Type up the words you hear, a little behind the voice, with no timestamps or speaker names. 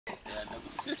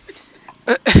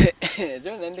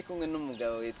John ndi kumwe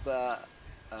n'umugabo witwa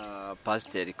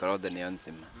Pasiteri Claude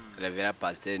Niyonzima, Revera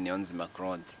Pasiteri Niyonzima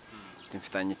Claude.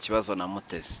 Mfitanye ikibazo na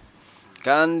Mutesi.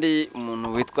 Kandi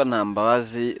umuntu witwa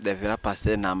Ntambabazi, Revera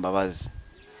Pasiteri Ntambabazi,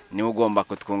 niwe ugomba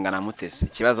kutwungana Mutesi.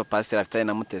 Ikibazo Pasiteri afitanye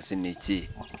na Mutesi ni iki?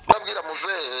 Ndabwira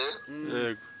muzehe.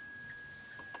 Yego.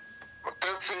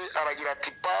 Mutesi aragira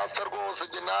ati pasta rwose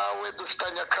je nawe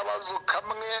dufitanye akabazo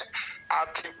kamwe,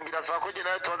 ati birasaba ko je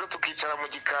nawe tubanze tukicara mu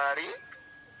gikari.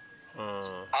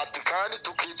 Ati kandi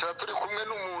tukicara turi kumwe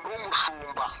n'umuntu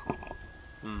w'umushumba.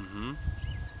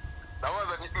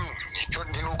 Nabaza ni icyo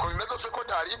ni uko bimeze se ko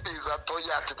ntari biza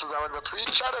toya, ati tuzabanza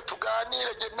twicare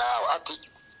tuganire je nawe, ati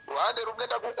uruhande rumwe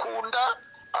ndagukunda,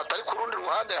 atari ku rundi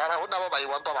ruhande haraho nababaye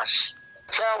wambabashi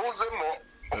cyahuzemo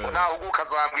uko naho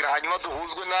ukazambwira hanyuma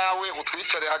duhuzwe nawe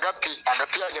utwicare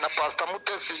hagati yanjye na Pastor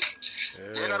Mutesi.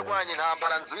 Je narwanye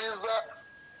intambara nziza,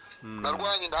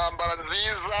 narwanye intambara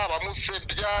nziza,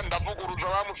 bamusebya ndavuguruza,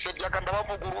 bamusebya kandi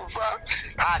abavuguruza,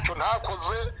 ntacyo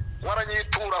ntakoze,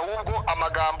 waranyitura ahubwo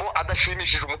amagambo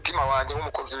adashimishije umutima wanjye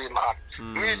nk'umukozi w'Imana.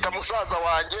 Mwita musaza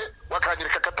wanjye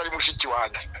wakanyereka katari mushiki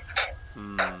wanjye.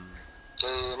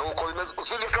 Nuko bimeze.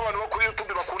 Usibye ko abantu bo kuri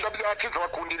YouTube bakunda byacitse,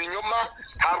 bakunda ibinyoma,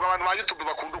 ntabwo abantu ba YouTube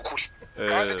bakunda ukuri.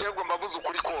 Kandi ngiye ngomba mvuze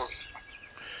ukuri kose.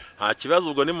 Nta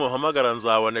kibazo, ubwo ni muhamagara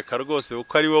nzaboneka rwose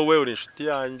uko ari wowe uri inshuti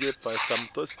yanjye. Pastor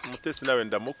Mutesi nawe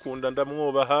ndamukunda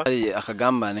ndamwubaha.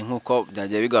 Akagambane nk'uko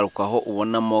byagiye bigarukaho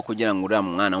ubonamo kugira ngo uriya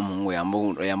mwana w'umuhungu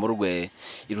yamburwe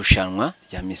irushanwa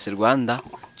rya Miss Rwanda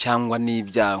cyangwa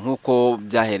n'ibyaha nk'uko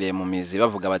byahereye mu mizi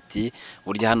bavuga bati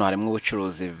burya hano harimo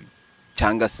ubucuruzi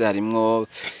cyangwa se harimo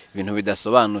ibintu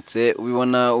bidasobanutse.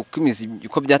 Ubibona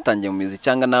uko byatangiye mu mizi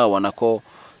cyangwa nawe ubona ko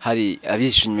hari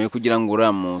abishimiye kugira ngo uriya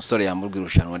musore yamburwe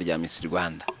irushanwa rya Miss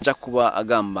Rwanda nja kuba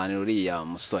agambanira uriya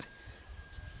musore?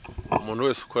 Umuntu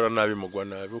wese ukora nabi mugwa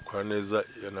nabi, ukora neza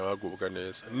yanabagubwa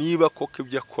neza. Niba koko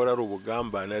ibyo akora ari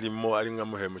ubugambane arimo ari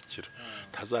nkamuhemukira,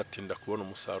 ntazatinda kubona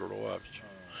umusaruro wabyo.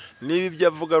 Niba ibyo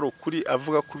avuga ari ukuri,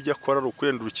 avuga ko ibyo akora ari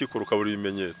ukuri, urukiko rukabura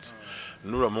ibimenyetso,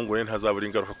 n'uramungu ne ntazabura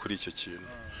ingaruka kuri icyo kintu.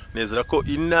 Nezera ko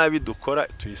inabi dukora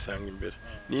tuyisanga imbere,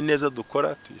 ni neza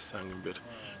dukora tuyisanga imbere.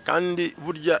 Kandi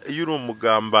burya iyo uri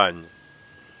umugambanyi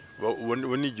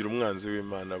ubonigira umwanzi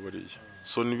w'Imana buriya.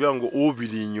 So nibiya ngo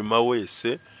ubiri inyuma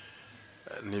wese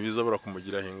ntibizabura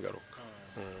kumugiraho ingaruka.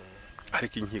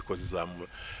 Ariko inkiko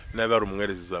zizamura nabe ari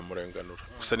umwere zizamurenganura.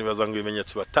 Gusa nibaza ngo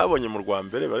ibimenyetso batabonye mu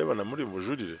Rwambere barebana muri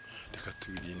bujurire, reka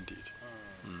tubirindire.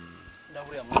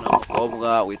 Ndaburiya mwana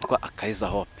w'umukobwa witwa Akaiza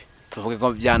Hope, tuvuge ko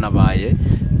byanabaye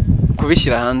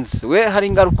kubishyira hanze, we hari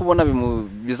ingaruka ubona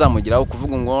bizamugiraho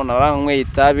kuvuga ngo naranywe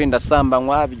itabi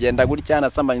ndasambanywa bigenda gutya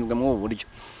nasambanyijwe mu buryo,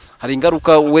 hari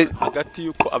ingaruka we hagati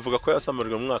yuko avuga ko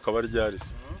yasambarijwe mu mwaka wa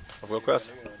ryarisi, avuga ko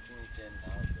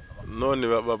none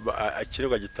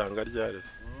akirwa gitanga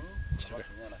ryarisi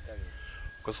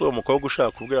ko so umukobwa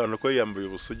ushaka kubwira abantu ko yambuye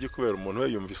ubusugi kubera umuntu we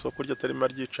yumva isoko rye atari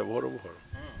maryica buhoro buhoro.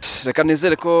 Reka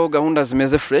nizere ko gahunda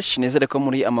zimeze fresh, nizere ko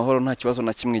muri amahoro nta kibazo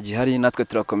na kimwe gihari, natwe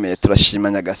turakomeye turashima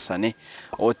Nyagasani.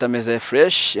 Utameze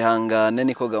fresh ihangane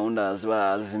niko gahunda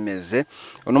ziba zimeze.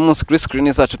 Uno munsi kuri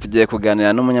screen zacu tugiye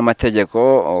kuganira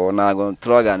n'umunyamategeko, nago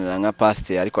turaganira nka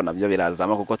pastor ariko nabyo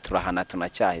birazama kuko turahana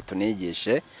tunacyahe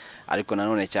tunigishe, ariko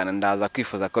nanone cyane ndaza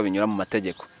kwifuza ko binyura mu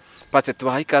mategeko. Pastor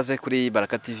tubaha ikaze kuri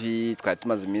Baraka TV, twari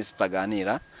tumaze iminsi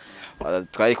tutaganira.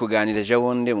 Twari kuganirije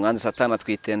wundi umwanzi Satana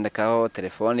twitendekaho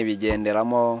telefone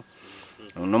bigenderamo.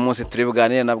 Uno munsi turi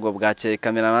buganire nabwo bwakeye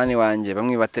kameramani wanje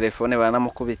bamwe ba telefone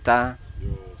banamukubita.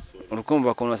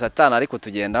 Urukumva ko Satana ariko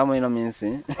tugenda muri no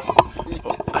minsi.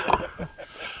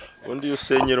 Undi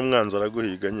usenyera umwanzi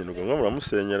araguhiga nyine ubwo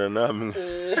muramusenyera namwe.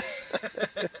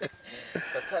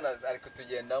 Satana ariko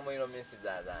tugenda muri no minsi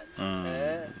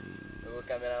byazanye. Ubu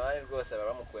kameramani rwose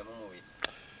baramukuyemo umubiri.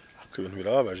 Ibintu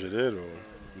birababaje rero.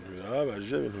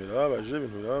 Ibintu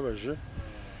birababaje.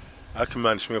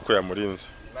 Akimana ishimwe ko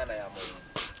yamurinze. Imana yamurinze.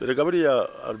 Erega buriya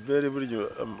Albert buryo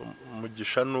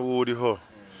mugisha n'uriho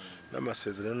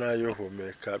n'amasezerano nayo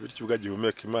humeka, bityo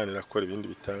ubwagihumeka Imana irakora ibindi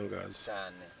bitangaza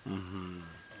cyane.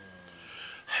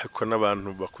 Ariko n'abantu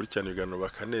bakurikirana ibigano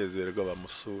bakanezerwa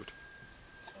bamusure.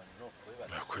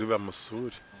 Bakuri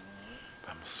bamusure.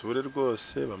 Bamusure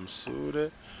rwose,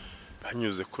 bamusure.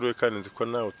 Banyuze kuri we kandi nzi ko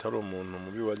nawe utari umuntu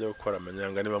mubi wajya gukora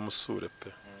amanyanga, niba musure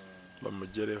pe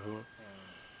bamugereho.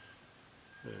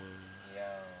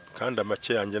 Kandi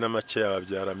amake yanjye n'amake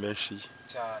yababyara menshi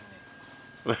cyane.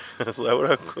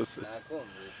 Zabura kose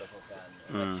nakumvise ko kandi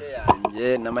amake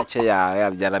yanjye n'amake yawe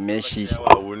yabyara menshi,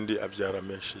 wundi abyara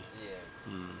menshi.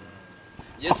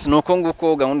 Yes, nuko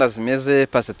nguko gahunda zimeze.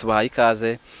 Pastor tubaha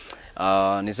ikaze.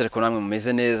 nizere ko namwe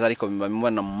mumeze neza ariko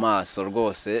mbona mu maso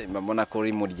rwose mbona ko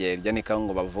uri muryerya ni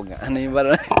ngo bavuga niba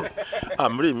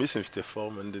muri iyi minsi mfite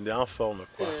forme ndi en forme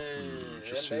quoi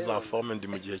je suis en forme ndi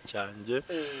mu gihe cyanjye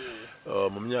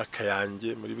mu myaka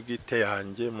yanjye muri bwite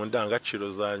yanjye mu ndangagaciro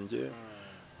zanjye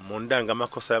mu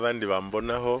ndangamakosa y'abandi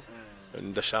bambonaho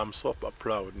ndashaka so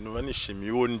proud nuba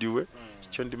nishimiye uwo ndiwe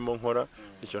icyo ndimo nkora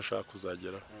nicyo nshaka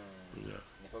kuzageraho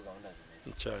niko gahunda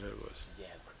zimeze cyane rwose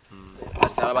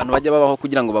Pastor abantu bajya babaho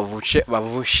kugira ngo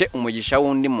bavushe umugisha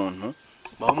wundi muntu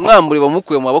bamwambure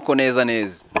bamukuye mu maboko neza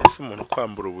neza ese umuntu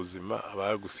kwambura ubuzima aba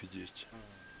yagusigiye iki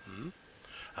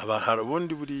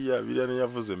ubundi buriya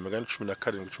yavuze megani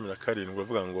 17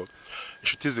 bavuga ngo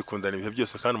inshuti zikundana ibihe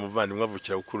byose kandi umuvandimwe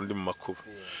avukira gukura undi mu makuba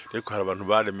ariko hari abantu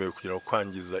baremewe kugira ngo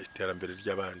kwangiza iterambere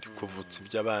ry'abandi kuvutsa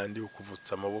iby'abandi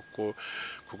kuvutsa amaboko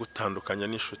kugutandukanya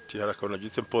n'inshuti hari akabona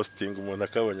byitse posting umuntu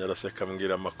akabonye araseka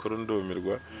ambwira amakuru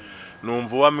ndumirwa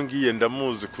numva wambwiye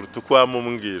ndamuzi kuruta uko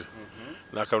wamubwira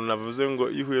nakantu navuze ngo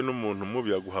ihuye n'umuntu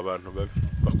mubi yaguha abantu babi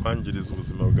bakwangiriza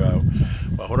ubuzima bwawe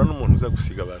bahora n'umuntu uza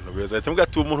gusiga abantu beza ahita mbwa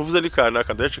ati umuntu uvuze ni kana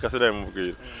kandacika se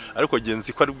namubwira ariko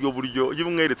genzi ko ari byo buryo iyo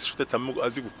umweretse inshuti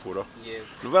azi gukuraho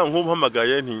nuvuga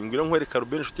nk'umpamagaye ntingira nkwereka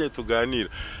Robert inshuti yawe tuganira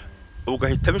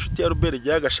ugahitamo inshuti ya Robert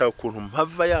ryagashaka ukuntu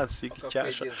mpava yansiga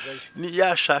icyasha ni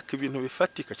yashaka ibintu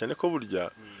bifatika cyane ko burya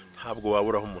ntabwo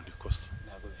waburaho umuntu ikosa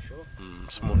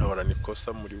umuntu ahora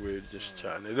nikosa muri we ryinshi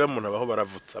cyane rero umuntu abaho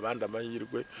baravutsa abandi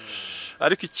amahirwe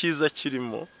ariko icyiza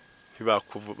kirimo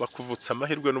bakuvutsa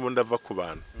amahirwe n'ubundi ava ku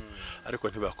bantu ariko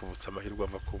ntibakuvutsa amahirwe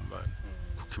ava ku Mana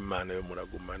kuko Imana yo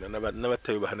muragumana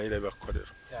n'abatayubaha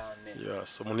irabibakorera cyane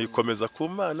umuntu yikomeza ku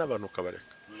Mana abantu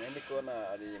ukabareka ndi kubona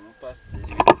ari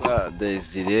umupasiteri witwa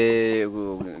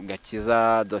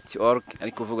Desire.gakiza.org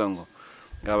ari kuvuga ngo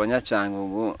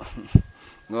abanyacyangugu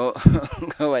ngo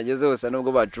bageze hose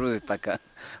nubwo bacuruza itaka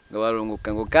ngo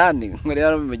barunguka ngo kandi ngo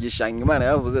rero umugisha Imana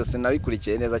yavuze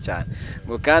sinabikurikiye neza cyane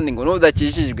ngo kandi ngo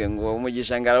nudakishijwe ngo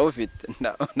umugisha ngarawufite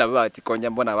nabati konjya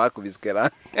mbona bakubiswe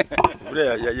ra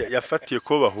yafatiye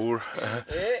ko bahura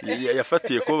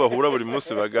yafatiye ko bahura buri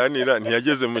munsi baganira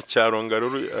ntiyageze mu cyaro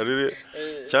ngaruru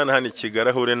cyane hani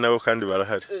kigarahure nabo kandi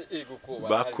barahari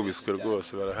bakubiswe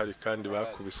rwose barahari kandi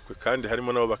bakubiswe kandi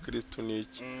harimo nabo bakristo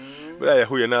niki buriya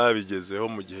yahuye n'ababigezeho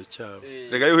mu gihe cyabo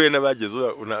rega yahuye n'abageze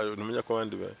umenya ko abandi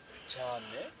cyane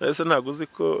ese ntago uzi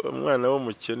ko umwana wo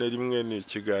mukene rimwe ni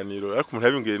ikiganiro ariko umuntu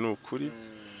yabimbwiye ni ukuri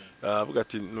avuga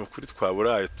ati ni ukuri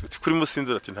twaburaye kuri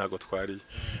musinzira ati ntago twariye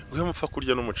ngo mupfa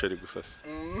kurya n'umuceri gusa se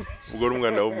ubwo ari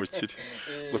umwana wo mukire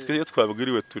ngo twese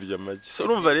twabwiriwe turya amagi so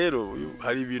urumva rero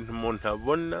hari ibintu umuntu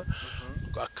abona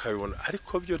akabibona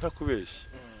ariko byo ntakubeshye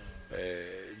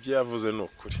ibyo yavuze ni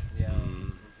ukuri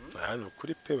ni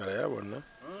ukuri pe barayabona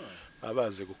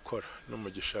abaze gukora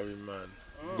n'umugisha w'Imana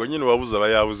ubwo nyine wabuze aba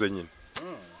yabuze nyine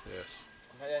yes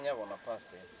nkayanyabona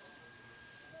pastor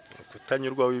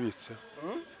kutanyurwa wibitse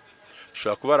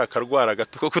ushobora kuba arakarwara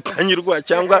gato ko kutanyurwa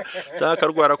cyangwa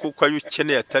akarwara kuko ayo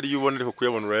ukeneye atari yubona ariko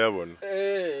kuyabona urayabona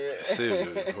se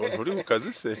nturi ku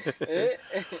kazi se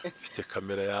ufite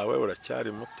kamera yawe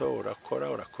uracyari muto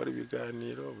urakora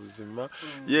ibiganiro ubuzima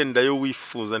yenda yo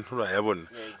wifuza nturayabona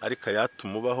ariko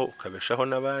yatuma ubaho ukabeshaho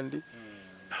n'abandi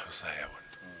naho uzayabona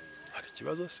hari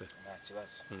ikibazo se nta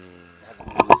kibazo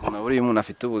ubuzima buri umuntu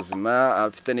afite ubuzima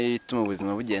afite n'ituma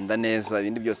ubuzima bugenda neza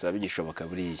ibindi byose bigishoboka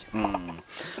buriya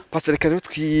pastor reka rero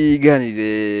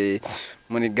twiganire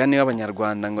muri gani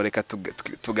y'abanyarwanda ngo reka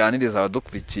tuganiriza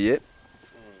abadukurikiye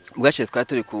bwaciye twari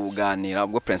turi kuganira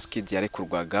ubwo Prince Kid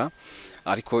yarekurwaga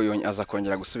ariko aza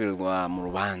kongera gusubirwa mu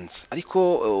rubanza ariko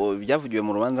byavugiwe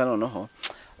mu rubanza noneho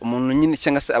umuntu nyine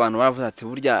cyangwa se abantu baravuze ati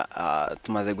burya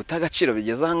tumaze guta agaciro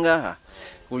bigeze ahangaha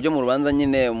uburyo mu rubanza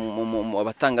nyine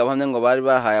abatanga bahamya ngo bari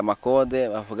bahaye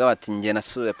amakode bavuga bati ngiye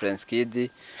nasuye Prince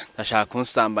Kid ndashaka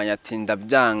kunsambanya ati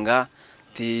ndabyanga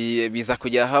ati biza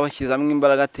kugera aho bashyizamo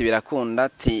imbaraga ati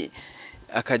birakunda ati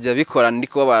akajya bikora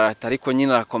ndiko barata ariko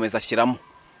nyine arakomeza ashyiramo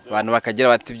abantu bakagira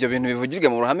bati ibyo bintu bivugirwe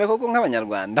mu ruhame koko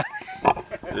nk'abanyarwanda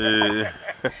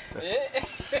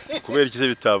kubera iki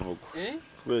bitavugwa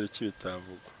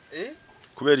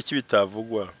kubera iki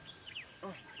bitavugwa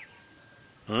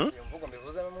mvugo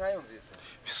mbivuze mwayumvise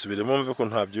bisubiremo mve ko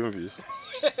ntabyumvise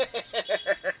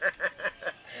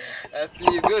ati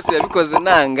rwose yabikoze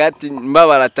nanga ati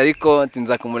mbabara ariko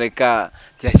nza kumureka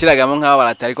yashyiragamo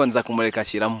nk'ababara ariko nza kumureka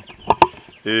ashyiramo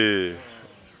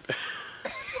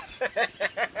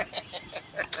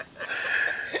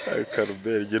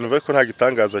Robert igihe numva ko nta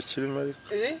gitangaza kirimo ariko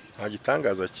nta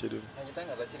gitangaza kirimo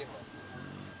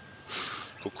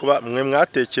kuko mwe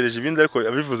mwatekereje ibindi ariko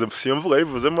yabivuze siyo mvuga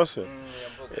yabivuzemo se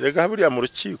Erega buriya mu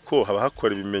rukiko haba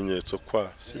hakora ibimenyetso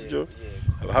kwa sibyo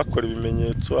haba hakora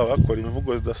ibimenyetso haba hakora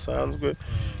imvugo zidasanzwe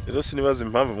rero sinibaza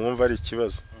impamvu mwumva ari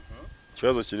ikibazo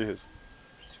kiri heza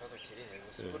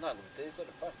siko ntabwo biteye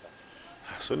isoni pastor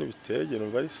hasoni biteye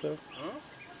numva ari sawa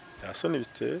hasoni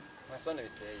biteye ntasoni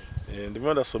biteye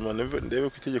ndimo ndasoma ndebe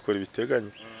ko itegeko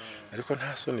ribiteganya ariko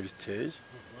nta soni biteye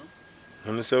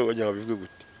none se wajya babivuge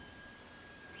gute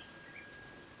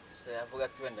se yavuga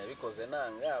ati wenda bikoze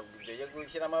nanga ibyo yo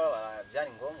gushyiramo ababara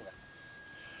byari ngombwa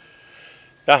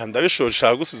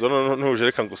ndabishosha gusubiza ntuje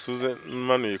reka ngusuze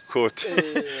manuye ikote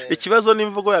ikibazo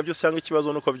n'imvugo yabyo cyangwa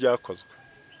ikibazo nuko byakozwe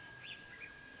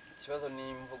ikibazo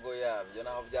n'imvugo yabyo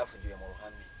naho byafugiwe mu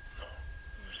ruhame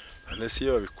none se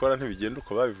iyo babikora ntibigenda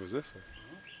uko babivuze se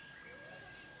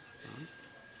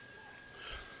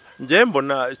njye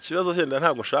mbona ikibazo cyenda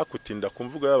ntabwo nshaka kutinda ku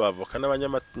mvugo y'abavoka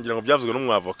n'abanyamategeko ngo byavuzwe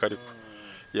n'umwavoka ariko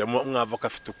umwavoka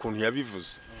afite ukuntu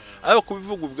yabivuze ariko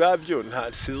kubivuga ubwabyo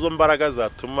nta sizo mbaraga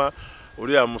zatuma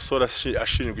uriya musore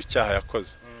ashinjwa icyaha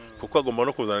yakoze kuko agomba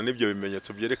no kuzana n'ibyo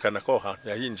bimenyetso byerekana ko ahantu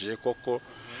yahinjiye koko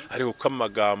ariko ko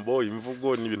amagambo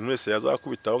imvugo ni ibintu wese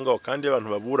yazakubitaho ngaho kandi abantu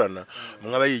baburana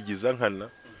umwe aba yigiza nkana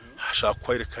ashaka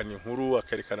kwerekana inkuru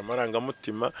akerekana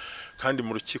amarangamutima kandi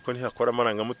mu rukiko ntihakora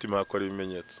amarangamutima hakora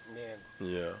ibimenyetso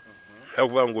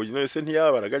yavuga ngo uyu wese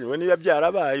ntiyabaraganye we niba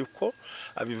byarabaye uko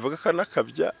abivuga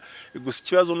kanakabya gusa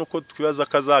ikibazo nuko twibaza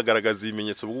kazagaragaza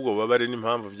ibimenyetso bw'ubwo babare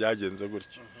n'impamvu byagenze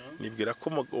gutyo nibwira ko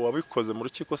wabikoze mu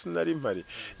rukiko sinari mpari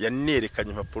yanerekanye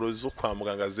impapuro zo kwa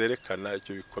muganga zerekana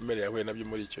icyo bikomere yahuye nabyo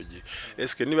muri icyo gihe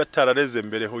eske niba tarareze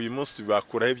mbere uyu munsi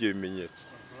bakuraho ibyo bimenyetso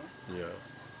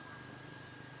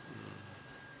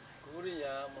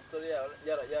kuriya musore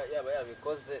yaba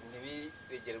yabikoze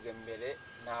ntibibegerwe mbere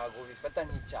ntago bifata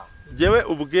nk'icyaha jewe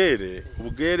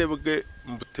ubwere bwe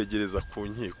mbutegereza ku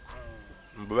nkiko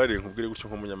mbabare nkubwire gutyo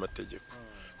nk'umunyamategeko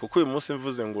kuko uyu munsi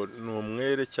mvuze ngo ni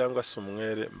umwere cyangwa se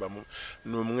umwere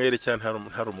ni umwere cyangwa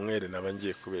ntari umwere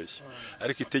nabangiye kubeshya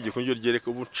ariko itegeko ryo ryereka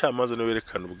ubucamanza no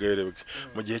werekana ubwere bwe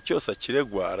mu gihe cyose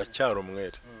akiregwa aracyari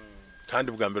umwere kandi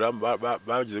bwa mbere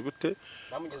bagize gute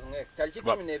bamugize umwere tariki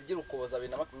 12 Ukuboza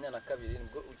 2022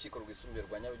 nibwo urukiko rwisumbuye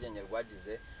rwa Nyarugenge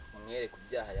rwagize umwere ku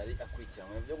byaha yari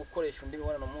akurikiranywe byo gukoresha undi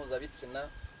mibonano mpuzabitsina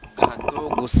gahato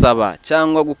gusaba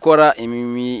cyangwa gukora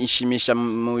ishimisha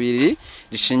mubiri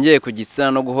rishingiye ku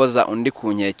gitsina no guhoza undi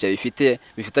ku nkeke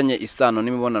bifitanye isano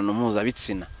n'imibonano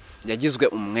mpuzabitsina yagizwe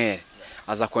umwere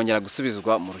aza kongera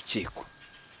gusubizwa mu rukiko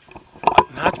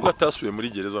ntakibwo atasubiye muri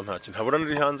gereza ntacyo ntabura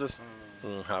nari hanze se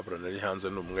ntabura nari hanze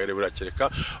n'umwere burakereka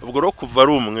ubwo ro kuva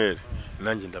ari umwere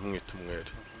nanjye ndamwita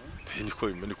umwere niko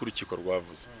bimene ku rukiko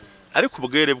rwavuze ariko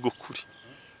ubwere bwo kuri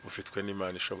bufitwe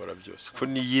n'Imana ishobora byose ko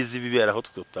niyizi bibera aho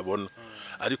tutabona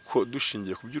ariko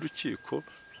dushingiye ku by'urukiko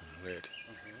umwere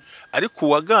ariko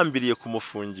uwagambiriye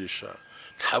kumufungisha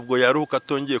ntabwo yaruka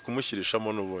atongeye kumushyirishamo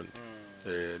n'ubundi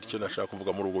icyo nashaka kuvuga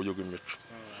muri ubwo buryo bw'imico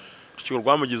urukiko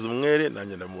rwamugize umwere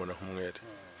nanjye ndamubona nk'umwere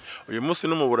uyu munsi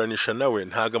n'umuburanisha nawe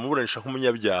ntaga muburanisha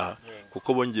nk'umunyabyaha kuko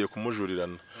bongeye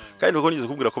kumujurirana kandi uko ngize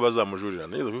kubwira ko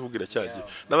bazamujurirana ngize kubwira cyagiye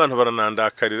n'abantu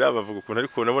baranandakarira bavuga ukuntu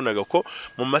ariko nabonaga ko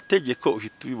mu mategeko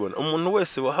uhita ubibona umuntu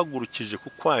wese wahagurukije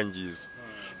kukwangiza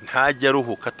ntajya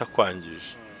aruhuka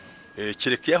atakwangije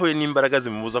kireke yahuye n'imbaraga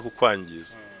zimubuza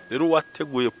kukwangiza rero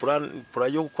wateguye plan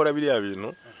yo gukora biriya bintu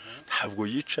ntabwo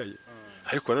yicaye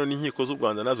ariko none inkiko z'u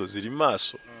Rwanda nazo ziri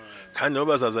maso kandi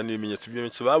nabo bazazana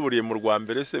ibimenyetso baburiye mu rwa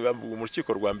mbere se mu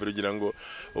rukiko rwa mbere ugira ngo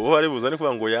ubu bari buzane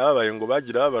kuvuga ngo yababaye ngo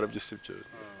bagira barabyise ibyo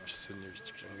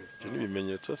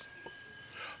n'ibimenyetso se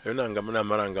ayo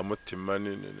n'amarangamutima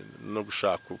no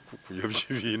gushaka kuyobya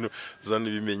ibintu zana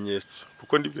ibimenyetso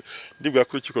kuko ndibwira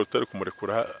ko urukiko rutari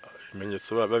kumurekura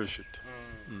ibimenyetso babifite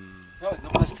nka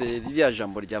pasiteri rya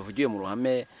jambo ryavugiwe mu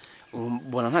ruhame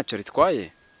ubona ntacyo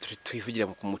ritwaye twivugira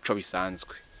ku muco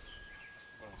bisanzwe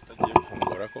utagiye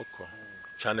kungora koko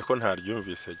cyane ko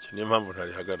ntaryumvise niyo mpamvu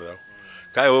ntarihagararaho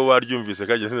kandi wowe waryumvise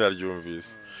kandi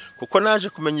sinaryumvise kuko naje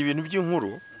kumenya ibintu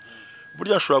by'inkuru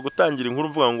burya nshobora gutangira inkuru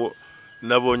mvuga ngo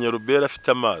nabonye Rubera afite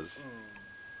amazi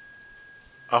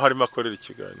aho arimo akorera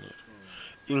ikiganiro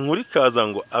inkuru ikaza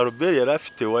ngo Rubera yari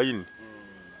afite wayini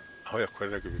aho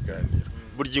yakoreraga ibiganiro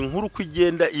burya inkuru uko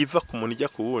igenda iva ku muntu ijya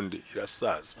ku wundi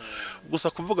irasaza gusa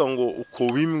kuvuga ngo uko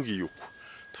wimbwiye uko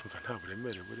tumva nta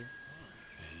buremere burimo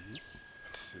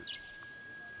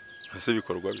ese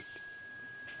bikorwa bite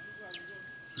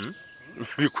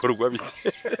bikorwa bite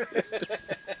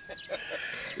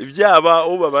ibyaba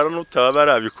ubabara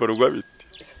n'utabara bikorwa bite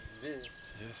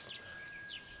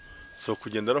so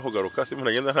kugenda no kugaruka se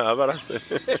muragenda ntabara se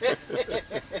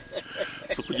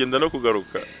so kugenda no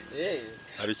kugaruka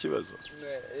hari ikibazo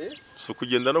so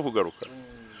kugenda no kugaruka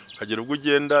ukagira ubwo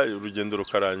ugenda urugendo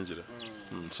rukarangira.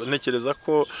 So ntekereza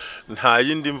ko nta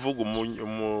yindi mvugo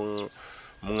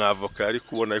umwavoka yari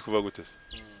kubona ari kuvuga gute se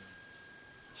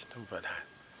kitumva nta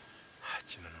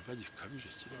kintu numva gikabije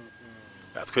kiri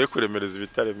atwaye kuremereza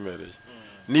ibitaremereye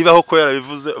niba ho ko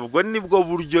yarabivuze ubwo nibwo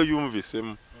buryo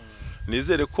yumvisemo.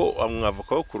 Nizere ko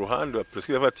umwavoka wo ku ruhande wa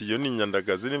prescribe afata iyo ni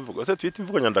nyandagazi n'imvugo se twita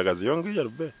imvugo nyandagazi yo ngiyo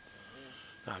rube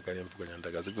ntago ari imvugo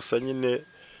nyandagazi gusa nyine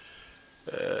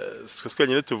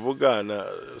twenyine tuvugana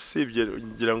sibye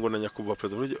ngira ngo na nyakubahwa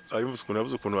president ayumvise ukuntu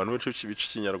yavuze ukuntu abantu benshi bica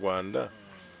Kinyarwanda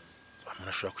umuntu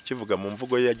ashobora kukivuga mu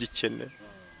mvugo ye yagikene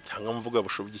cyangwa mvuga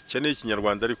bushoboye gikeneye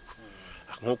Kinyarwanda ariko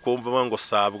nkuko wumva ngo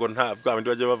sabwo nta bwabindi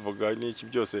bajya bavuga n'iki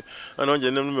byose noneho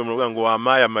ngene n'umwe ngo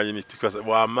wamaye amayinite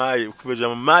wamaye ukuveje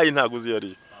amaye ntago uzi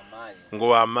yari ngo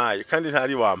wamaye kandi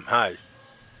ntari wamaye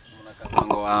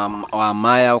ngo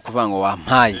wamaye ukuvuga ngo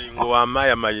wamaye ngo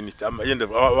wamaye amayinite yende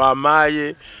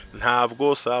wamaye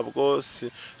ntabwo sabwo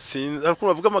sinzi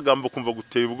ariko bavuga amagambo kumva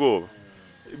guteye ubwoba.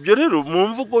 Ibyo rero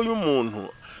mu mvugo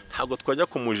y'umuntu ntago twajya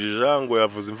kumujija ngo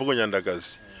yavuze imvugo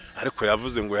nyandagazi ariko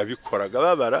yavuze ngo yabikoraga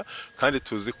babara kandi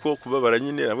tuzi ko kubabara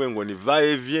nyine nabwe ngo ni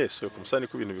va-et-vient so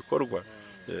kumusani ko ibintu bikorwa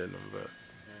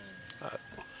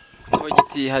kuba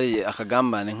giti hari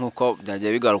akagambane nkuko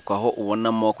byagiye bigarukaho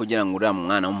ubonamo kugira ngo uriya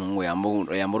mwana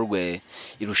w'umuhungu yamburwe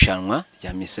irushanwa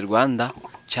rya Miss Rwanda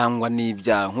cyangwa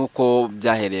n'ibyaha nkuko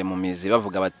byahereye mu mizi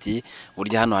bavuga bati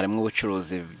burya hano harimo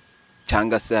ubucuruzi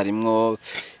cyangwa se harimo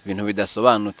ibintu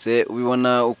bidasobanutse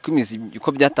ubibona uko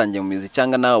byatangiye mu mizi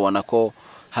cyangwa nawe ubona ko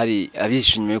hari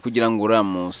abishimiye kugira ngo uriya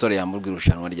musore yamburwe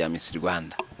irushanwa rya Miss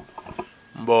Rwanda.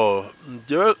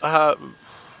 Njyewe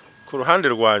ku ruhande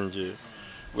rwanjye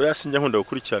buriya sinjya nkunda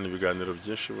gukurikirana ibiganiro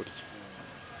byinshi burya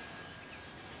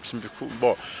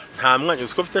nta mwanya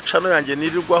uko mfite channel yanjye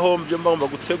nirirwaho mbyo ngomba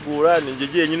gutegura ninjye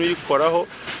giye nyine uyikoraho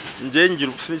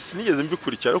ngira sinigeze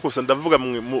mbikurikira ariko gusa ndavuga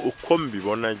uko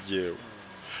mbibona jewe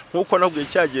nkuko nabwiye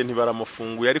cyagiye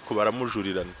ntibaramufunguye ariko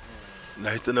baramujurirana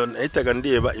nahitaga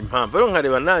ndeba impamvu rero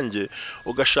nkareba nanjye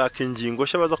ugashaka ingingo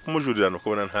cyabaza kumujurirana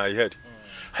ukabona ntayihari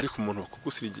ariko umuntu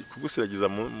kugusiragiza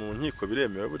mu nkiko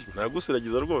biremewe buri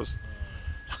ntagusiragiza rwose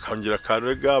akongera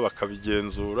karega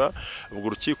bakabigenzura ubwo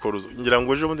urukiko ngira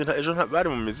ngo ejo bari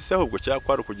mu mizi se ahubwo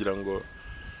cyakwara kugira ngo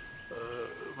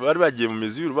bari bagiye mu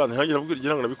mizi y'urubanza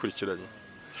ngira ngo nabikurikiranye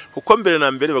kuko mbere na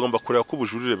mbere bagomba kureba ko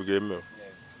ubujurire bwemewe.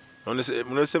 None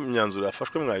se imyanzuro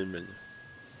yafashwe mwayimenye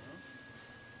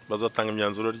bazatanga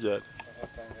imyanzuro ryari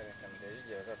bazatanga reka mbere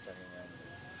igihe bazatanga imyanzuro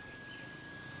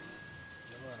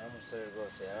n'umwana w'umusore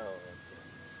rwose yarahohotewe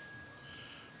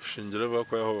shingiro bavuga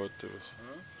ko yahohotewe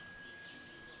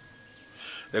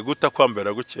Reguta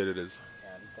kwambara gukerereza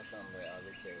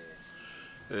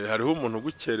hariho umuntu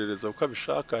gukerereza uko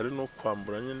abishaka hari no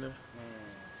kwambura nyine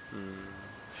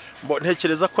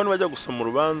ntekereza ko nibajya gusoma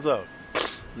urubanza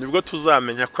nibwo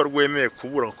tuzamenya ko rwemeye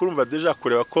kubura kuko urumva deja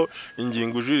kureba ko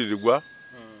ingingo ujuririrwa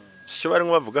cyo bari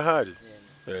ngo bavuga hari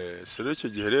rero icyo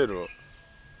gihe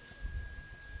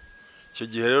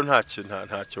rero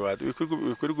ntacyo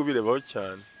wikwirirwa ubirebaho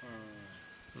cyane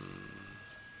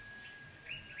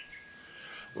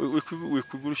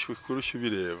wikugurushya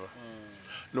ubireba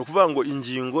ni ukuvuga ngo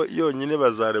ingingo yonyine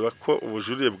bazareba ko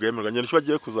ubujurire bwemerwa nyine icyo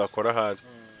bagiye kuzakora hari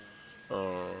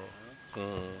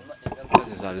ingaruka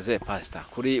zizabize pastor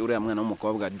kuri uriya mwana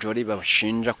w'umukobwa Jolly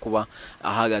bashinja kuba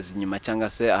ahagaze inyuma cyangwa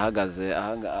se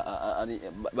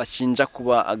bashinja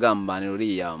kuba agambanira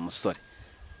uriya musore.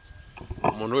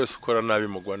 Umuntu wese ukora nabi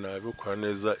mugwa nabi ukora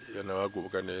neza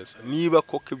yanabagubwa neza niba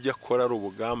koko ibyo akora ari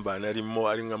ubugambane arimo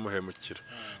ari nkamuhemukira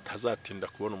ntazatinda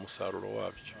kubona umusaruro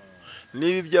wabyo.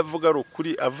 Niba ibyo avuga ari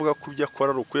ukuri avuga ko ibyo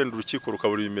akora ari ukurenda urukiko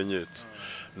rukabura ibimenyetso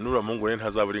n'uramungu ne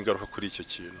ntazabura ingaruka kuri icyo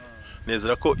kintu.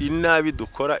 Nezera ko inabi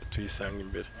dukora tuyisanga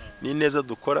imbere n'ineza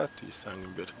dukora tuyisanga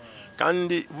imbere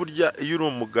kandi burya iyo uri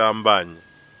umugambanyi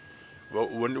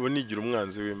ubonigira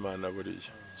umwanzi w'Imana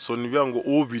buriya so nibiya ngo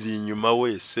ubiri inyuma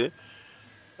wese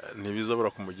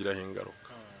ntibizabura kumugiraho ingaruka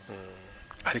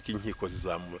ariko inkiko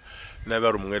zizamura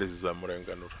n'abari umwere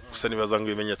zizamurenganura gusa nibaza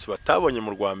ngo ibimenyetso batabonye mu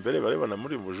Rwambere barebana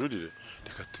muri bujurire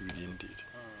reka tubirindire.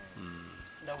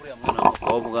 Ndaburiya mwana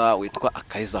w'umukobwa witwa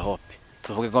Akaiza Hope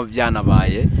tuvuge ko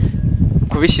byanabaye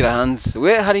kubishyira hanze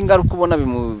we hari ingaruka ubona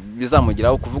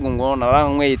bizamugiraho kuvuga ngo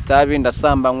naranywe itabi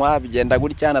ndasambanywa bigenda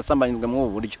gutya nasambanyijwe mu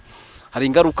buryo hari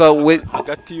ingaruka we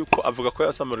hagati yuko avuga ko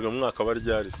yasambarijwe mu mwaka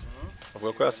baryarisi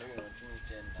avuga ko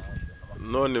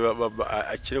none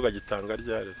akirwa gitanga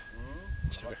ryarisi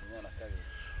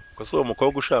ko so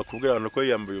umukobwa ushaka kubwira abantu ko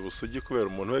yambuye ubusugi kubera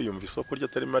umuntu we yumva isoko rye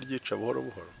atari maryica buhoro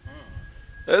buhoro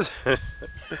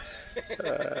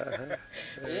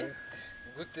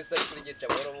gute se kuri gica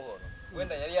buhoro buhoro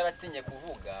wenda yari yaratinye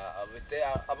kuvuga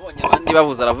abonye abandi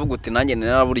bavuze aravuga uti nanjye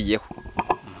naraburiyeho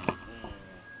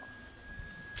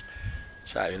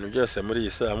ibintu byose muri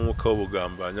iyi saha mwuka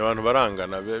w'ubugambanyi abantu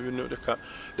barangana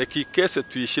reka ikese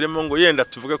tuyishyiremo ngo yenda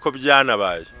tuvuge ko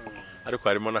byanabaye ariko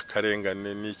harimo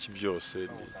n'akarengane n'iki byose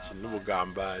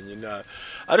n'ubugambanyi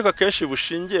ariko akenshi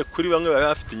bushingiye kuri bamwe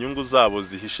baba bafite inyungu zabo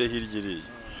zihishe hirya iriya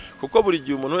kuko buri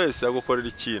gihe umuntu wese yagukorera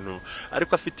ikintu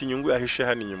ariko afite inyungu yahishe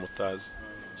hano inyuma utazi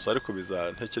ariko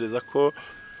bizantekereza ko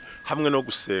hamwe no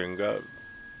gusenga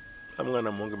hamwe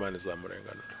na Mungu Imana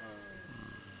izamurenganura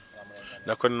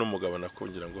nako ni n'umugabo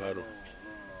nakungira ngo haro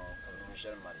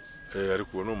ariko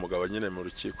ubu ni umugabo nyine mu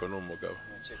rukiko ni umugabo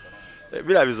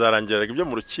biriya bizarangira ibyo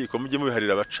mu rukiko mujye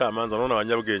mubiharira abacamanza none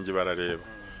abanyabwenge barareba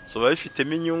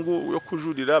babifitemo inyungu yo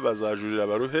kujurira bazajurira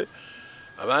baruhe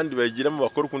abandi bayigiramo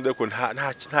bakora ukundi ko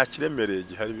nta kiremereye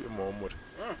gihari muhumure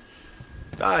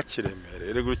nta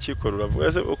kiremereye rego urukiko ruravuga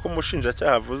ese uko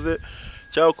umushinjacyaha avuze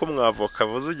cyangwa ko mwavoka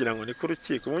avuze ugira ngo ni ku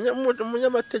rukiko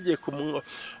umunyamategeko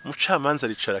umucamanza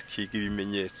aricara akiga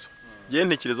ibimenyetso ngewe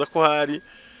ntekereza ko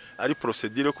ari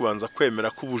procedure yo kubanza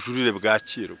kwemera ko ubujurire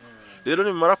bwakirwa rero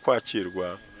nimara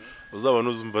kwakirwa uzabona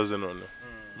uzumbaze none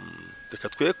reka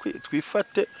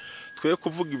twifate twe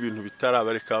kuvuga ibintu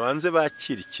bitarabareka banze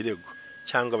bakira ikirego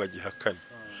cyangwa bagihakana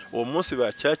uwo munsi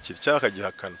bacyakira cyangwa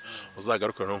akagihakana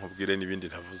uzagaruka no nkubwire n'ibindi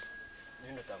ntavuze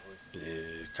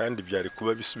kandi byari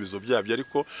kuba bisubizo byabyo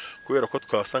ariko kubera ko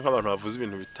twasa nk'abantu bavuze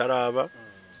ibintu bitaraba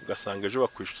ugasanga ejo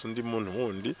bakwishyuza undi muntu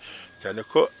wundi cyane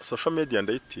ko social media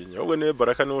ndayitinya ahubwo niwe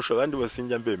Baraka niwe usha abandi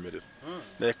basinjya mbemerera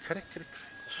reka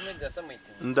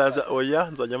ndaza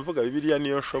nzajya mvuga Bibiliya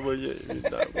niyo nshoboye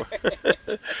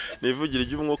nivugira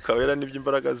iby'umwuka wera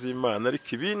n'iby'imbaraga z'Imana ariko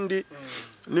ibindi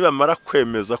nibamara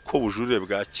kwemeza ko bujurire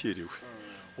bwakiriwe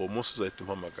uwo munsi uzahita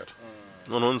umpamagara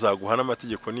noneho nzaguha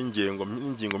n'amategeko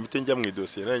n'ingingo mite njya mu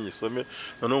idosiye nayo nyisome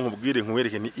noneho nkubwire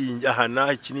nkwereke ni aha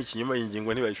naha iki ni ikinyoma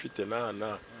ingingo ntibayifite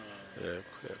naha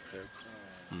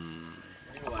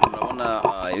urabona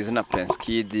izina Prince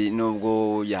Kid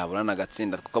nubwo yaburana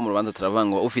agatsinda kuko mu rubanza turavuga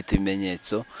ngo ufite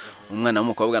ibimenyetso umwana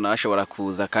w'umukobwa nawe ashobora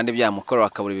kuza kandi byamukora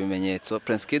akabura ibimenyetso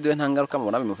Prince Kid we nta ngaruka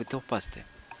mubona bimufiteho pastor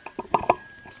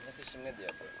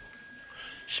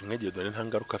Shimwe Dieu nta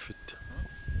ngaruka afite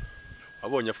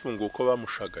abonye afunguye uko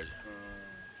bamushagaye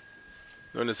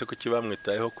none se ko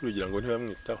kibamwitayeho kugira ngo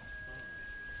ntibamwitaho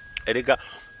erega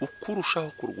ukurushaho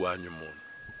kurwanya umuntu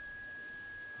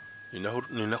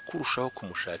ni nakurushaho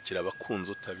kumushakira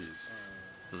abakunzi utabizi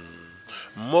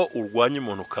mo urwanya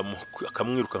umuntu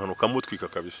akamwirukankana ukamutwika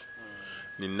kabisa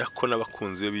ni nako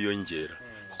n'abakunzi be biyongera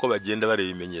kuko bagenda bareba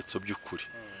ibimenyetso by'ukuri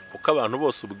kuko abantu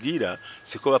bose ubwira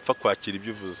siko bapfa kwakira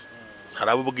ibyo uvuze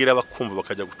hari abo ubwira bakumva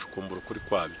bakajya gucukumbura ukuri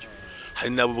kwabyo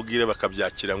hari nabo ubwire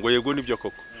bakabyakira ngo yego nibyo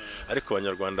koko ariko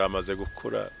abanyarwanda bamaze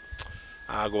gukura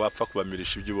ntago bapfa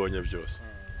kubamirisha ibyo ubonye byose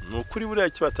ni ukuri buriya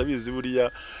icyo batabizi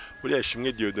buriya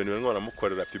Shimwe Dieu niwe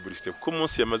mwaramukorera publicité kuko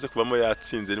umunsi yamaze kuvamo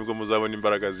yatsinze nibwo muzabona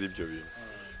imbaraga z'ibyo bintu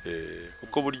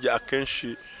kuko burya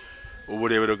akenshi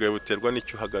uburebere bwawe buterwa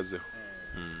n'icyo uhagazeho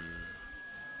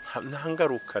nta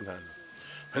ngaruka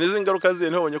n'izi ngaruka ziye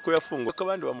ntabonye ko yafungwa ko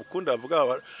abandi bamukunda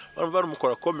bavuga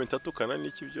barumukora comment atukana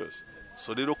n'iki byose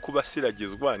so rero kuba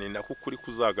siragizwa ni nako kuri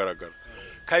kuzagaragara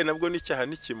kandi nabwo n'icyaha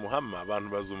n'ikimuhama abantu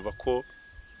bazumva ko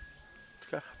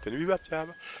biba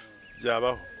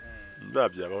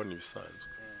byabaho nibisanzwe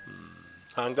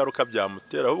nta ngaruka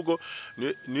byamutera ahubwo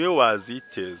niwe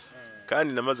waziteza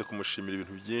kandi namaze kumushimira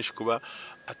ibintu byinshi kuba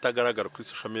atagaragara kuri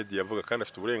social media yavuga kandi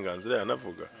afite uburenganzira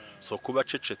yanavuga so kuba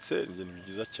cecetse ni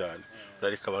byiza cyane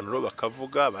urareka abantu ro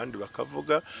bakavuga abandi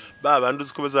bakavuga babandi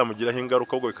uzi ko bazamugiraho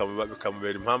ingaruka ubwo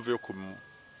bikamubera impamvu yo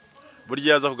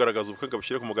burya yaza kugaragaza ubukwe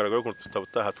ngabushyire ku mugaragaro ko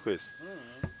tutabutaha twese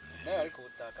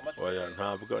oya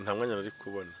nta mwanya nari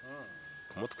kubona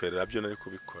kumutwerera byo nari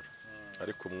kubikora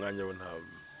ariko umwanya we nta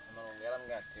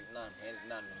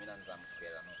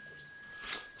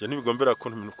je nibigombera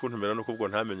kuntumera no kubwo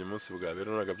ntamenye umunsi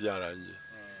bwabera naga byarangiye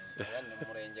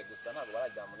murenge gusa ntabwo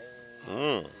barajya muri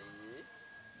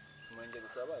murenge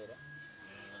gusa bayira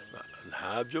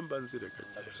ntabyo mbanzireka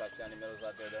ndashakira nimero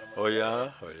za Theodore oya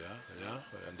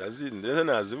ndetse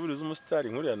naziburiza umusitari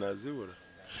nkuriya nazibura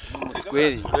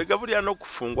rega buriya no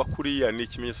gufungwa kuriya ni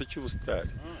ikimenyetso cy'ubusitari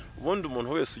ubundi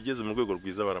umuntu wese ugeze mu rwego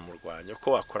rwiza baramurwanya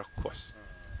uko wakora kose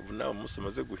ubu nawe umunsi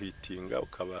umaze guhitinga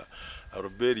ukaba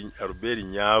Albert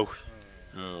nyawe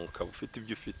ukaba ufite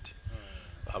ibyo ufite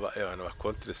abantu ba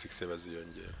contre 6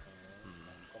 baziyongera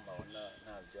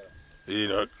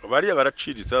bariya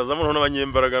baraciritse azamo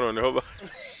n'abanyembaraga noneho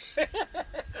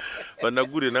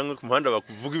banagure namwe ku muhanda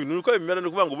bakuvuga ibintu uko bimera no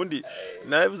kuvuga ngo ubundi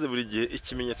nabivuze buri gihe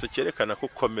ikimenyetso cyerekana ko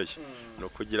ukomeye no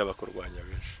kugira bakurwanya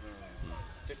benshi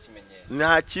cyo kimenyetso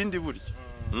nta kindi buryo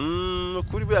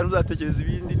kuri bya ntuzatekereza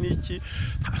ibindi niki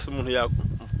hasi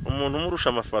umuntu umurusha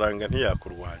amafaranga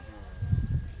ntiyakurwanya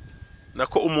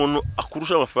nako umuntu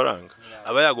akurusha amafaranga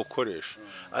aba yagukoresha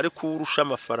ariko urusha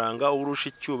amafaranga urusha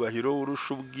icyubahiro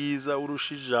urusha ubwiza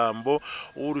urusha ijambo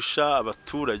urusha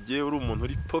abaturage uri umuntu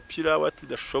uri popular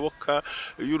watudashoboka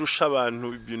urusha abantu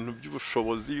ibintu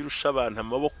by'ubushobozi urusha abantu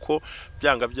amaboko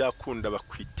byanga byakunda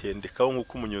bakwitendekaho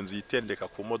nkuko umunyonzi yitendeka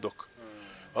ku modoka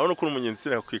abona ko umunyonzi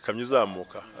yitendeka ku ikamyo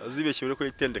izamuka azibeshye uri ko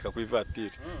yitendeka ku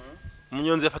ivatiri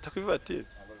umunyonzi yafata ku ivatiri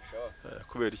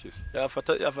kubera iki se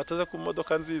yafata za ku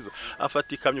modoka nziza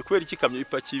afata ikamyo kubera iki kamyo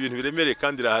ipakiye ibintu biremereye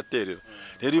kandi irahaterera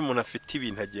rero iyo umuntu afite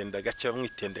ibintu agenda gake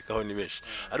bamwitendekaho ni benshi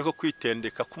ariko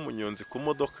kwitendeka k'umunyonzi ku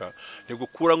modoka ni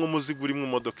gukura nk'umuzigo uri mu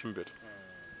modoka imbere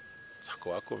sako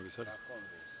wakumvise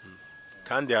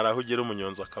kandi hari aho ugera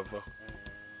umunyonzi akavaho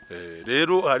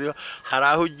rero hari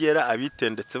aho ugera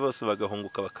abitendetse bose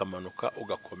bagahunguka bakamanuka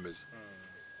ugakomeza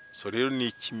so rero ni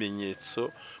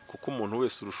ikimenyetso kuko umuntu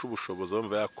wese urusha ubushobozi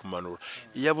bumva yakumanura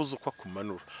iyo abuze uko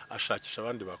akumanura ashakisha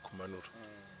abandi bakumanura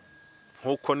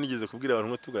nkuko nigeze kubwira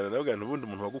abantu tuganira n'abantu ubundi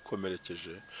umuntu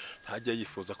wagukomerekeje ntajya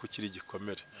yifuza ko kiri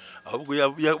gikomere ahubwo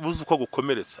yabuze uko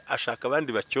gukomeretsa ashaka abandi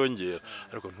bacyongera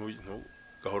ariko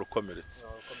gahoro ukomeretse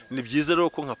ni byiza rero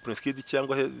ko nka Prince Kid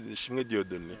cyangwa Shimwe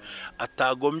Diodone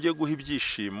atagombye guha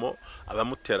ibyishimo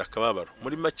abamutera akababaro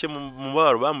muri make mu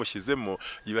mubabaro bamushyizemo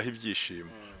yibaha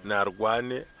ibyishimo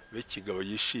narwane bekigabo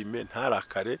yishime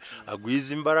ntarakare agwiza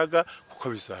imbaraga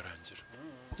kuko bizarangira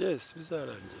yes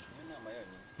bizarangira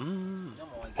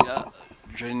wagira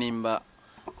Johnny nimba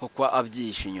kuko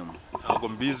abyihisha inyuma ntago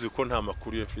mbizi ko nta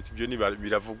makuru ye mfite ibyo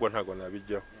biravugwa ntago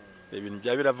nabijyaho ibintu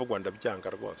bya biravugwa ndabyanga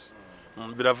rwose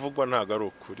biravugwa ntago ari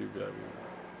ukuri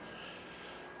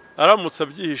aramutse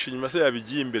abyihisha inyuma se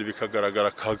yabigiye imbere bikagaragara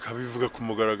akabivuga ku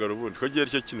mugaragaro ubundi ko gihe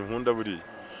cyo kintu nkunda buriya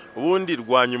ubundi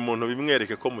rwanya umuntu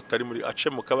bimwereke ko mutari muri ace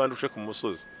mu kabandi uce ku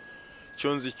musozi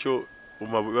cyo nzi cyo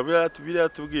biriya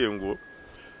tubwiye ngo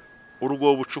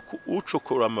urwo bucuku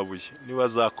ucukura amabuye niwe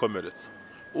azakomeretsa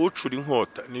ucura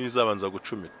inkota niwe izabanza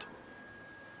gucumita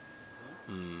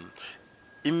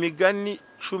imigani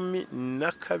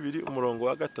 12 umurongo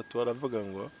wa 3 baravuga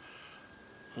ngo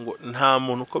nta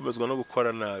muntu ukomezwa no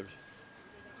gukora nabi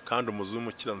kandi umuzi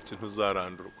w'umukiranutsi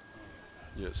ntuzarandurwa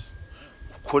yes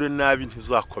ukore nabi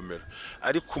ntizakomera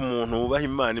ariko umuntu wubaha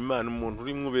Imana umuntu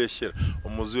uri mwubeshyera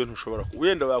umuzi we ntushobora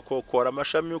wenda bakokora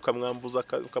amashami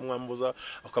ukamwambuza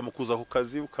ukamukuza ku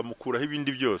kazi ukamukuraho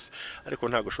ibindi byose ariko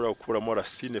ntago ushobora gukuramo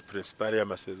racine principale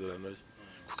y'amasezerano ye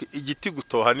kuko igiti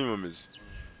gutoha ni mu mizi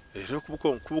rero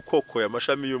kubukokoye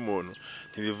amashami y'umuntu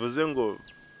ntibivuze ngo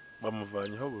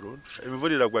bamuvanyeho burundu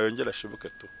imvura iragwa yongera ashibuke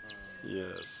tu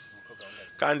yes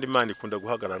kandi Imana ikunda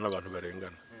guhagarara n'abantu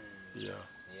barengana yeah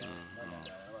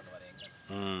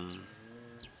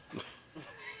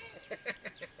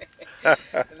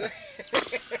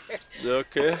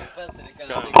okay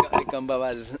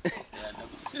kambabazi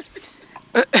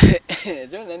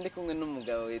John ndi kumwe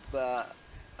n'umugabo witwa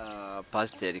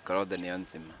Pastor Claude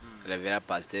Niyonzima Reverend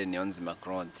Pastor Niyonzima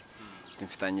Claude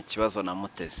mfitanye ikibazo na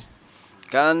Mutesi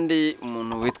kandi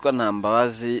umuntu witwa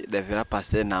Ntambabazi Reverend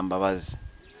Pastor Ntambabazi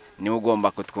niwe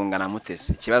ugomba kutwungana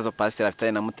Mutesi ikibazo Pastor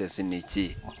afitanye na Mutesi ni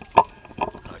iki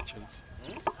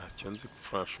nzi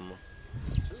franchement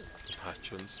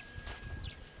ntacyo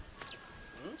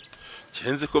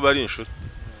nzi ko bari inshuti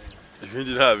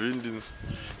ibindi nta bindi nzi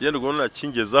yenda ubwo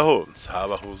nakingezaho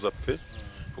nsabahuza pe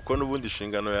kuko n'ubundi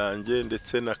inshingano yanjye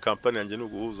ndetse na kampani yanjye no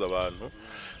guhuza abantu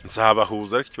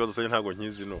nsabahuza ariko ikibazo cyane ntago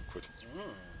nkizi no kuri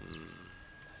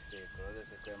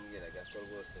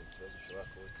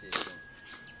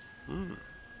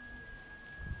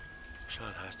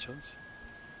ntacyo nzi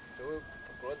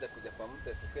Claude kujya kwa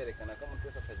Mutesi kwerekana ko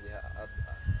Mutesi akagiha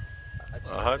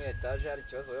akiri etaje hari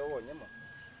ikibazo yabonyemo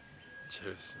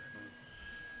cyose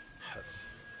hasi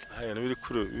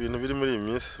ibintu biri muri iyi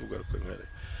minsi ubwo ariko nkare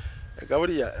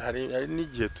gaburiya hari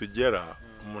n'igihe tugera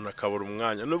umuntu akabura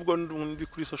umwanya nubwo ndi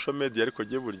kuri social media ariko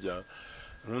giye burya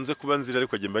nkunze kuba nzira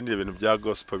ariko giye mbanire ibintu bya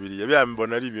gospel biriya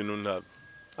byambona ari ibintu nta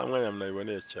mwanya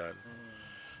mnabiboneye cyane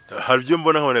hari byo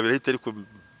mbona nkabona birahita ariko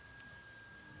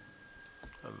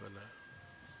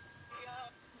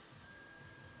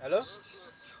Hello?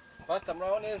 Pastor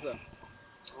muraho neza?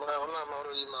 Muraho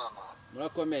n'amahoro y'Imana.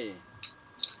 Murakomeye?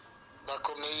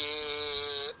 Ndakomeye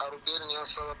Albert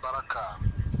Niyonsaba Baraka.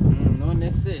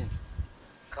 None se?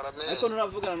 Karame. Ariko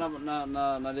nuravugana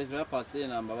na Reverend Pastor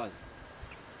Ntambabazi.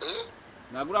 Eh?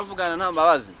 Nagura avugana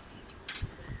Ntambabazi?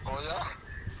 Oya.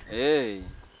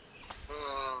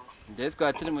 ndetse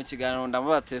twari turi mu kiganiro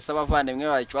ndamubatse abavandimwe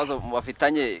bawe ikibazo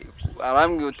bafitanye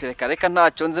arambwiye utereka reka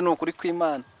ntacyo nzi n'ukuri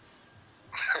kw'Imana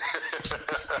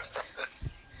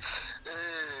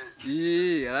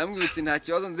arambwiye uti nta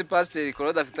kibazo nzi Pasiteri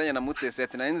Claude afitanye na Mutesi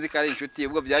ati nari nzi ko ari inshuti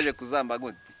ubwo byaje kuzamba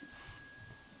gute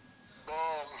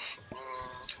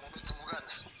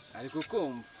ariko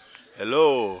kumva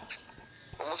hello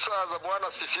umusaza bwana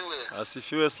asifiwe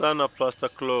asifiwe sana Pastor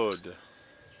Claude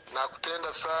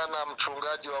nakupenda sana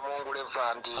mchungaji wa Mungu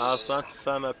Levandi asante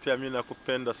sana pia mimi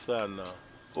nakupenda sana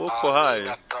uko hai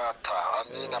amina tata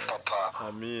amina papa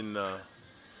amina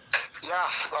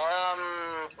yes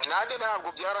nanjye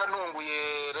ntabwo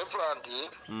byarantunguye Levandi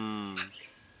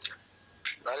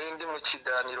nari ndi mu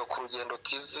kiganiro ku Rugendo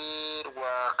TV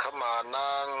rwa Kamana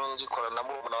ngikorana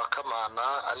n'umuntu wa Kamana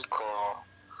ariko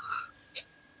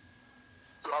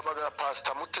duhamagara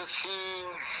Pastor Mutesi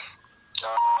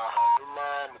hanyuma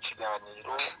mu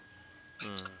kiganiro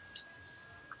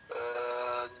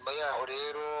nyuma yaho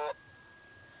rero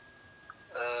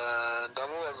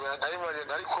ndamubaza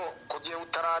ariko kugiye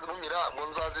utarantumira ngo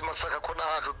nzazi Masaka ko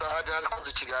nahaje udahari ariko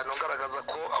ikiganiro ngaragaza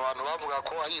ko abantu bavuga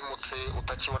ko wahimutse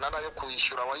utakibona nayo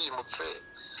kwishyura wahimutse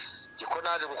giko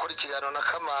naje gukora ikiganiro na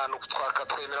Kamana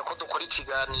twakatwemera ko dukora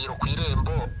ikiganiro ku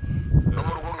irembo no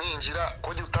mu rugo nkinjira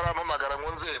kugiye utarampamagara ngo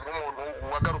nze nk'umuntu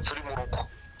wagarutse uri mu rugo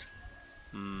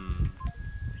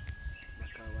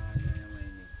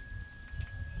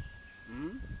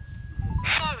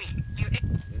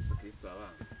Yesu Kristo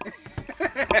abana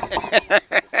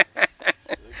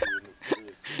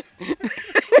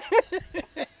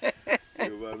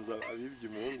ubanza abibye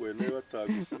umuhungu we nawe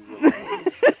batagusiza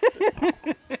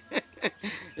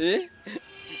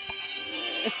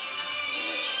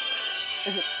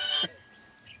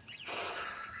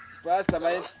Pastor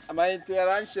amayinite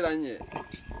yaranshiranye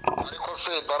ariko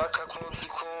se Baraka kunzi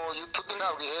ko YouTube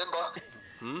ntabwo ihemba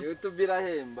YouTube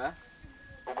irahemba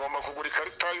ugomba kugura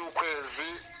ikarita y'ukwezi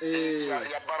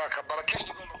ya Baraka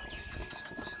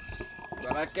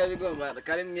bigomba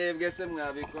kari mwebwe se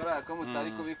mwabikora ko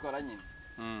mutari kubikora nyine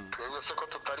twebwe se ko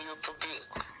tutari YouTube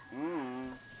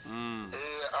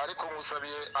ariko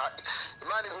musabiye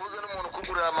Imana ihuze n'umuntu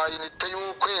kugura amayinite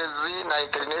y'ukwezi na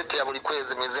internet ya buri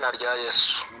kwezi mu izina rya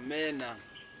Yesu amena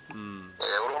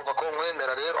urumva ko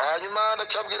mwemera rero hanyuma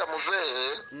ndacyabwira muzehe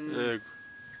yego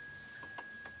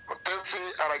Mutesi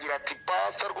aragira ati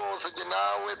Pastor rwose je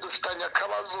nawe dufitanye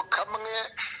akabazo kamwe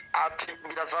ati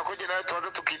birasaba ko je nawe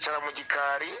tubaze tukicara mu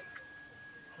gikari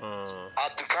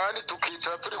ati kandi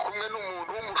tukicara turi kumwe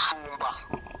n'umuntu w'umushumba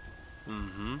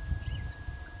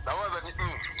nabaza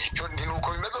icyo ni uko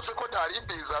bimeze se ko ntari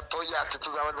biza toya ati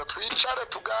tuzabanza twicare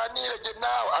tuganire je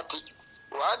nawe ati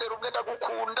uruhande rumwe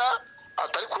ndagukunda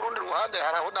atari ku rundi ruhande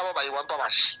haraho nababaye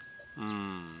wambabashi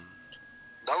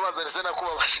ndabaza rese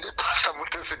nakubabashije Pastor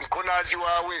Mutesi niko naje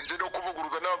iwawe nje no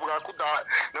kuvuguruza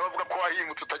nabavuga ko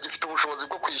wahimutse utagifite ubushobozi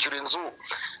bwo kwishyura inzu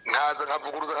nkaza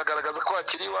nkavuguruza kagaragaza ko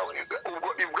wakiri iwawe ubwo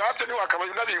ibwabyo ni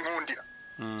wakabaye unabinkundira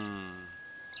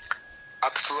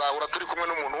ati tuzahura turi kumwe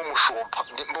n'umuntu w'umushumba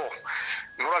ndimbo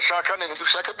nurashaka ne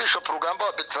dushaka Bishop Rugamba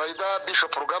wa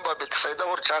Bethsaida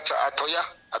ho chacha atoya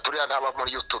aturiya ntaba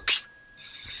muri YouTube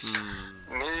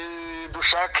ni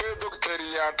dushake Dr.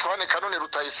 Antoine Kanone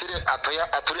Rutayisire atoya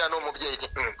aturiya no mubyeyi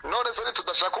none se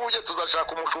tudashaka ubuje tuzashaka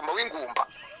umushumba w'ingumba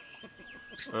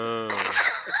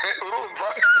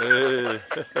urumva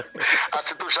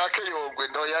ati dushake Yongwe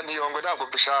ndoya ni Yongwe ntabwo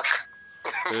mbishaka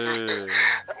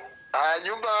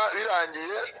hanyuma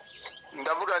birangiye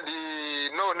ndavuga ndi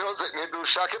noneho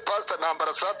ntidushake Pastor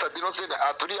Ntambara Satadino se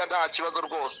aturiya nta kibazo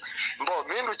rwose mbo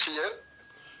mpindukiye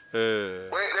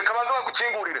reka banza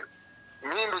bakukingurire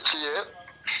mpindukiye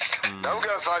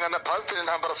ndavuga asanga na Pastor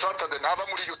Ntambara Satade ntaba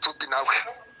muri YouTube nawe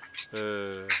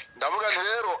ndavuga nti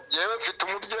rero yewe mfite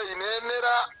umubyeyi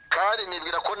nemera kandi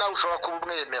nibwira ko nawe ushobora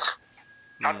kubumwemera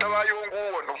atabaye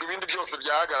nguwo nubwo ibindi byose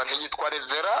byahagara yitwa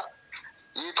Revera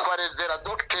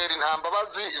Dr.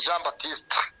 Ntambabazi Jean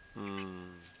Baptiste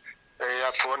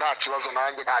atuwo nta kibazo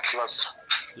nanjye nta kibazo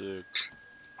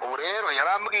ubu rero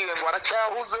yarambwiye ngo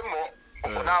aracyahuzemo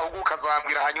uko nahuguka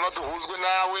azambwira hanyuma duhuzwe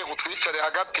nawe utwicare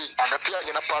hagati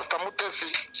yanjye na Pastor Mutesi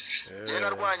ye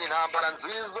narwanye intambara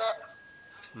nziza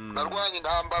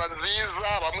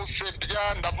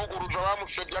bamusebya ndavuguruza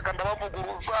bamusebyaga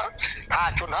ndabavuguruza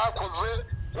ntacyo ntakoze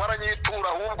waranyitura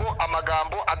ahubwo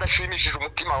amagambo adashimishije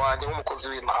umutima wanjye nk'umukozi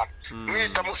w'Imana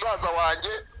mwita musaza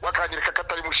wanjye wakanyereka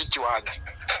katari mushiki wanjye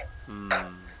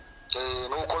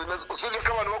nuko bimeze usibye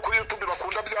ko abantu bo kuri YouTube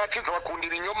bakunda byacize bakunda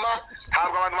ibinyoma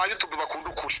ntabwo abantu ba YouTube bakunda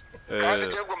ukuri kandi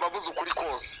ngiye ngo mbavuze ukuri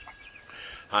kose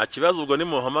nta kibazo ubwo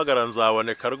nimuhamagara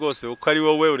nzaboneka rwose kuko ari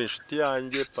wowe uri inshuti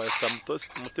yanjye Pastor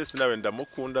Mutesi nawe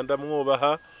ndamukunda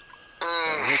ndamwubaha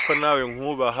nkuko nawe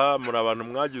nkubaha muri abantu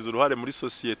mwagize uruhare muri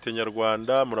societe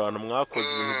nyarwanda muri abantu mwakoze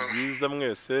ibintu byiza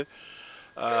mwese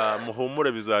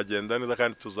muhumure bizagenda neza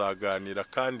kandi tuzaganira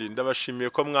kandi ndabashimiye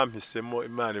ko mwampisemo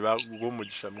Imana ibaguhe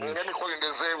umugisha mwinshi niko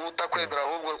bimeze utakwemera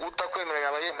ahubwo utakwemera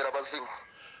yaba yemera abazimu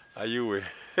ayiwe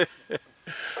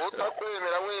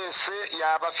utakwemera wese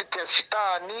yaba afite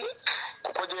shitani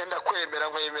kuko genda kwemera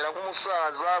nkwemera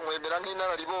nk'umusaza nkwemera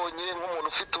nk'inararibonye nk'umuntu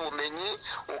ufite ubumenyi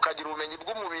ukagira ubumenyi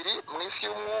bw'umubiri mu isi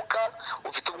y'umwuka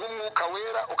ufite ubw'umwuka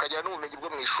wera ukagira n'ubumenyi bwo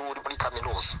mu ishuri muri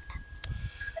kaminuza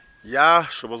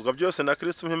shobozwa byose na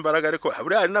Kristo imbaraga ariko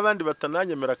buri hari n'abandi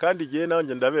batananyemera kandi igihe nawe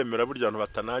ngenda bemera burya abantu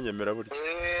batananyemera burya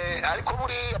ariko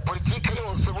buriya politike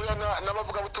yose buriya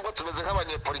n'abavuga butumwa tumeze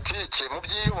nk'abanyepolitike mu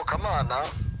by'iyobokamana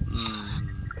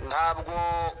ntabwo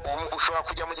ushobora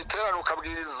kujya mu giterane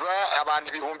ukabwiriza abantu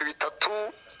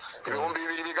 3,000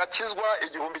 2,000 bigakizwa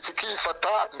 1,000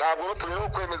 kikifata ntabwo rero turero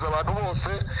kwemeza abantu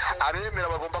bose abemera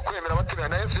bagomba kwemera batemera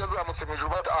na Yesu yazamutse mu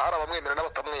ijuru ahari abamwemera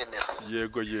n'abatamwemera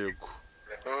yego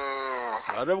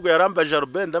arabwo yarambaje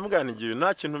Ruben ndamubwanigiye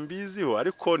nta kintu mbiziho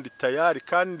ariko ndi tayari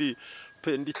kandi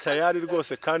ndi tayari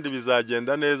rwose kandi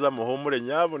bizagenda neza muhumure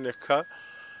nyaboneka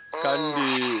kandi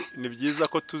ni byiza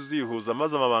ko tuzihuza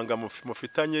maze amabanga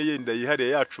mufitanye yenda yihariye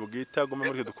yacu bwita gume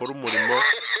muri dukora umurimo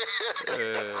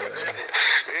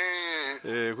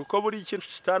kuko buri ikintu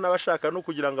kitana bashaka no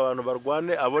kugira ngo abantu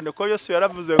barwane abone ko Yesu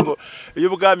yaravuze ngo iyo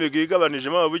ubwami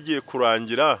bwigabanijemo ababugiye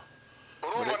kurangira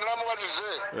urumva naramubajije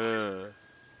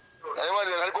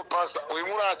ariko Pastor uyu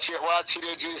murakiye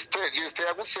wakiriye Justin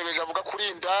yagusebeje avuga kuri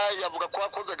indaya avuga ko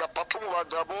wakoze gapapu mu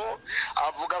bagabo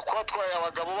avuga ko atwaye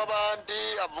abagabo b'abandi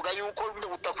avuga yuko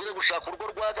utakwiriye gushaka urugo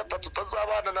rwa gatatu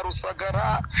utazabana na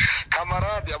Rusagara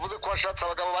kamarade yavuze ko washatse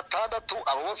abagabo 6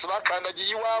 abo bose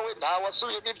bakandagiye iwawe nta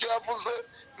wasubiye n'ibyo yavuze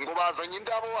ngo bazanye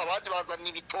indabo abandi bazana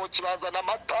ibitoki bazana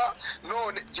amata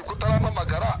none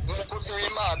gikutaramamagara nk'umukozi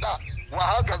w'Imana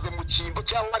wahagaze mu kimbo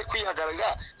cyangwa ari kwihagararira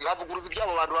nkavuguruza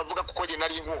ibyabo abantu bavuga kuko nge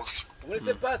nari inkusi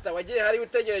Mwese Pastor wagiye hari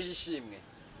utegereje ishimwe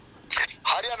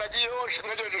hariya nagiyeho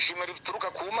ntegereje ishimwe rituruka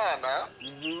ku Mana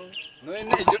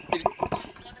none ibyo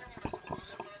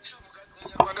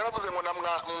Umunyarwanda yaravuze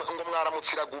ngo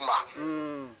mwaramutsiraguma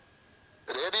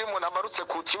rero iyo umuntu amarutse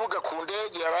ku kibuga ku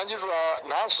ndege yarangiza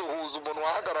ntasuhuza umuntu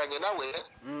wahagaranye nawe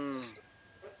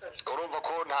urumva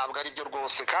ko ntabwo ari byo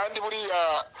rwose kandi buriya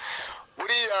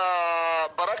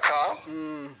Baraka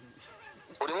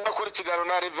urimo gukora ikiganiro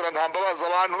na Reverend Ntambabaza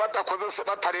abantu badakoze se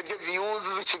batarebye views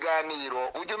z'ikiganiro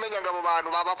ujye umenya ngo abo bantu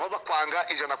baba bakwanga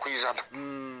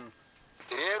 100%.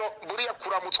 Rero buriya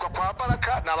kuramutswa kwa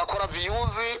Baraka nabakora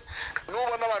views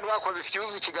nubona abantu bakoze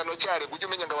views ikiganiro cyare ujye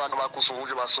umenya ngo abantu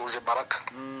bakusuhuje basuje Baraka.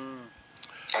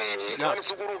 Kandi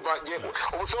sugurumva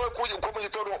ubusowe ko mu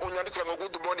gitondo unyandikira ngo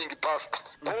good morning pastor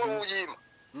ko uyima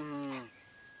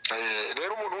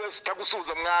rero umuntu wese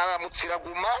utagusuza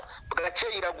mwaramutsiraguma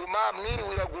bwakeye iraguma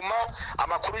mwiriwe iraguma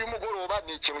amakuru y'umugoroba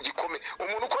ni ikintu gikome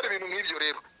umuntu ukora ibintu nk'ibyo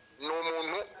rero ni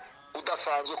umuntu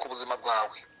udasanzwe ku buzima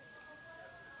bwawe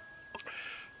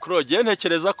Claude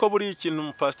ntekereza ko buri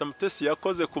ikintu Pastor Mutesi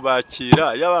yakoze kubakira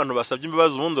y'abantu basabye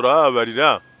imbabazi ubundi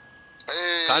urababarira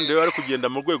kandi bari kugenda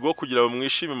mu rwego rwo kugira ngo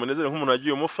mwishime munezere nk'umuntu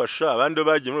agiye umufasha abandi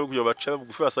bagiye mu rwego baca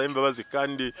bugufi basaba imbabazi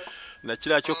kandi na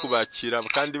kiriya cyo kubakira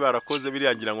kandi barakoze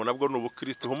biriyangira ngo nabwo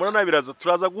n'ubukristo humura nabiraza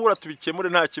turaza guhura tubikemure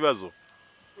nta kibazo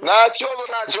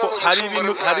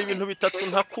hari ibintu bitatu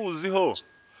ntakuziho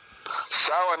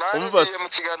sawa nanjye mu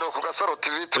kiganiro ku Gasaro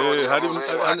TV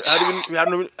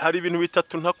hari ibintu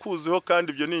bitatu ntakuziho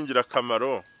kandi ibyo ni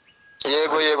ingirakamaro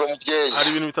yego mubyeyi hari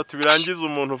ibintu bitatu birangiza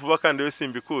umuntu vuba kandi we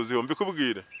simbikuziho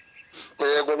mbikubwire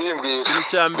yego bimbwira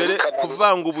icya mbere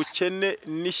kuvanga ubukene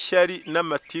n'ishyari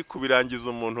n'amatiku birangiza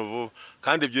umuntu vuba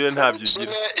kandi ibyo ntabyo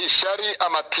ugira ishyari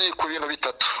amatiku ibintu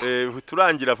bitatu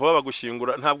turangira vuba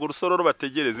bagushyingura ntabwo rusororo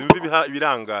bategereza imvi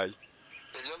birangaye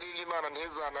ibyo ngibyo Imana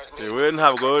ntizana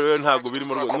ntabwo biri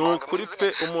mu rwego n'ukuri pe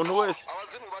umuntu wese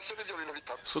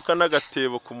suka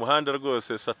n'agatebo ku muhanda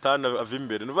rwose satana ava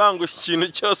imbere nubango ikintu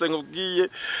cyose nkubwiye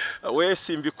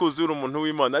wese imbikuzi uri umuntu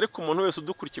w'Imana ariko umuntu wese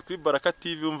udukurikiye kuri Baraka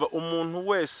TV umva umuntu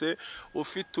wese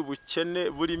ufite ubukene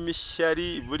burimo ishyari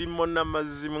burimo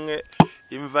n'amazimwe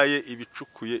imva ye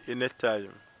ibicukuye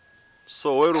anytime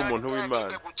so wewe umuntu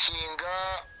w'Imana gukinga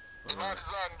Imana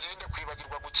izandinde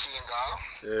kwibagirwa gukinga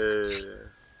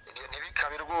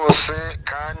ntibikabe rwose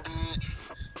kandi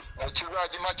mu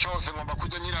kizajima cyose ngomba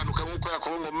kujya nyiranuka nk'uko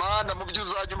yakobo ngo Mana mu byo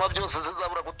uzajya byose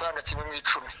zizabura gutanga kimwe mu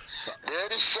 10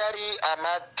 rero ishyari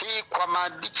amatiku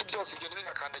amadiki byose ibyo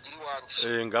ntibigakandagira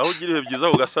iwanjye ngaho ugire ibihe byiza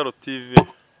ku Gasaro TV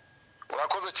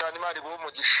urakoze cyane Imana iguhe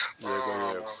umugisha.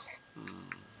 yego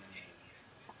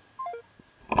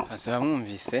Pastor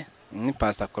bamwumvise ni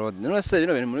Pastor Claude. None se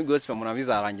bino bintu muri gospel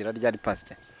murabizarangira ryari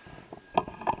Pastor?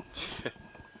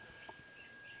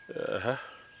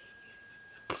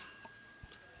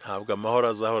 ntabwo amahoro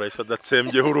azahora isa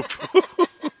adatsembyeho urupfu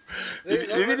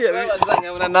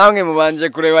Bazanyabona namwe mubanje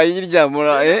kureba hirya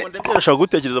ndabyo nashaka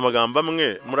gutekereza amagambo amwe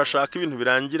murashaka ibintu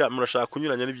birangira murashaka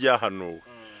kunyuranya n'ibyahanuwe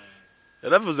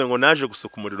yaravuze ngo naje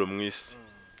gusuka umuriro mu isi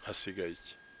hasigaye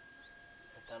iki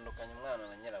Tandukanye umwana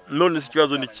na nyirabo. none si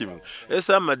ikibazo ni kimwe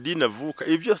ese amadini avuka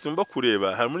ibi byose mba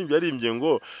kureba hari muri ibyo yarimbye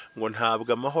ngo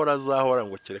ntabwo amahoro azahora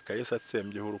ngo kereka Yesu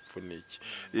atsembyeho urupfu niki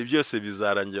ibi byose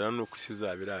bizarangira nuko isi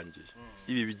izabirangiye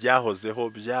ibi byahozeho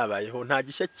byabayeho nta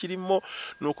gishya kirimo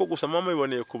nuko gusa mama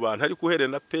iboneye ku bantu ariko uhereye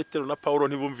na Petero na Paulo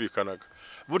ntibumvikanaga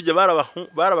burya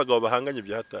barabagabo bahanganye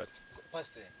byahatari.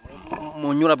 Pastor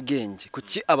mu nyurabwenge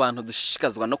kuki abantu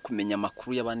dushishikazwa no kumenya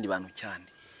amakuru y'abandi bantu cyane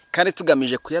kandi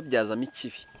tugamije kuyabyazamo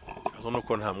ikibi azo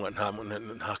nuko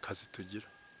nta kazi tugira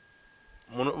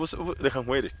reka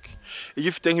nkwereke iyo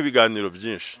ufite nk'ibiganiro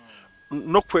byinshi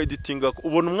no kweditinga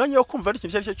ubona umwanya wo kumva ari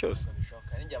ikintu icyo ari cyo cyose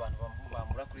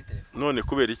none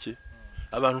kubera iki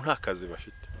abantu nta kazi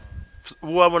bafite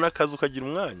wabona akazi ukagira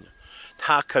umwanya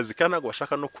nta kazi kandi ntabwo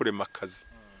bashaka no kurema akazi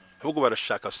ahubwo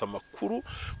barashaka amakuru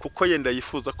kuko yenda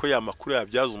yifuza ko ya makuru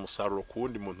yabyaza umusaruro ku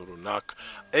wundi muntu runaka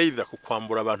either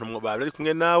kukwambura abantu bari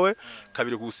kumwe nawe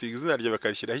kabiri gusiga izina ryawe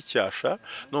bakarishyiraho icyasha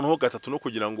noneho gatatu no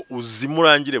kugira ngo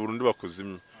uzimurangire burundu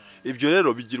bakuzimye ibyo rero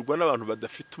bigirwa n'abantu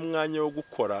badafite umwanya wo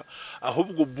gukora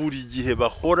ahubwo buri gihe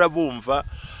bahora bumva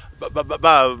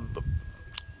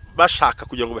bashaka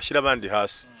kugira ngo bashyire abandi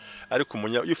hasi ariko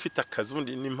iyo ufite akazi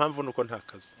ubundi ni impamvu nuko nta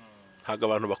kazi ntago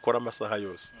abantu bakora amasaha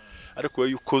yose ariko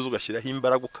iyo ukoze ugashyiraho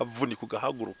imbaraga ukavunika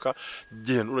ugahaguruka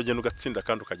uragenda ugatsinda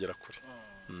kandi ukagera kure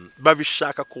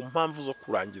babishaka ku mpamvu zo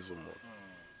kurangiza umuntu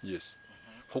yes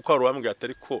kuko hari uwambwiye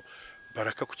atari ko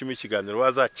baraka ku kimwe ikiganiro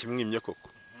wazakimwimye koko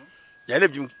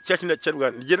yarebye cya kintu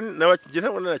cyarwa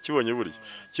nakibonye burya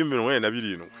cy'imirongo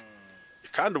 27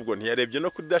 kandi ubwo ntiyarebye no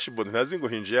kuri dashboard ntazi ngo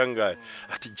hinjiye angahe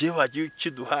ati giye wagiye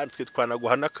ukiduha twe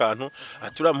twanaguha nakantu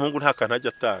ati uriya muhungu nta kantu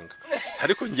ajya atanga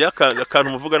ariko ngiye akantu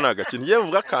muvuga nagakintu ngiye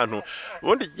mvuga akantu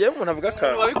ubundi ngiye umuntu avuga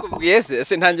akantu wabikubwiye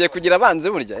se ntangiye kugira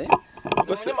abanze burya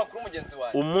umunyamakuru mugenzi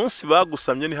wawe umunsi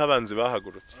bagusamye niho abanzi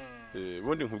bahagurutse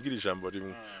ubundi nkubwira ijambo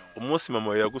rimwe umunsi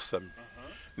mama yagusamye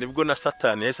nibwo na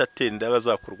Satani yese atenda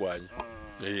bazakurwanya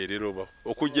rero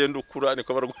uko ugenda ukura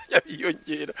niko barwanya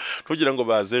biyongera ntugira ngo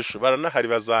bazeshe baranahari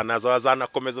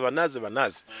bazanakomeza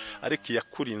banaze ariko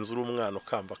yakurinze uri umwana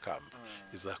ukamba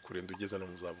izakurinda ugeze no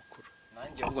mu zabukuru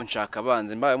nanjye ubwo nshaka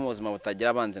abanze mbaye mu buzima butagira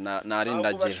abanze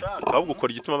narindagira ahubwo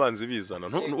ukora igituma abanzi bizana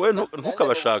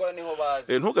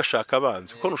ntugashaka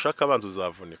abanzi kuko nushaka abanzi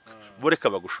uzavunika boreka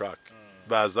bagushaka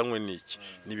bazanywe n'iki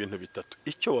ni ibintu bitatu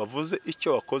icyo wavuze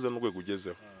icyo wakoze n'urwego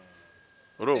ugezeho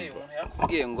urumva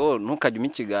yakubwiye ngo ntukajye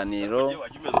ikiganiro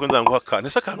wagimeze ko nzanguha akantu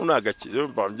ese akantu nagaki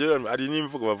ari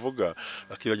n'imvugo bavuga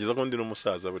bakibagiza ko ndi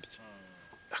n'umusaza burya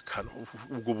akantu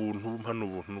ubwo buntu mpano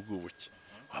ubuntu n'ubwubuki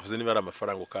wavuze niba ari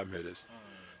amafaranga ukampereza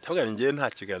tabwa ngiye nta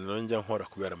kiganiro njya nkora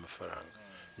kubera amafaranga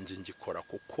ngiye ngikora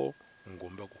kuko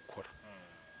ngomba gukora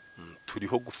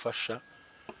turiho gufasha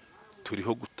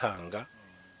turiho gutanga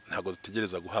ntago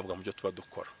dutegereza guhabwa mu byo tuba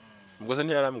dukora ubwo se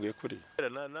ntiyarambwiye kuri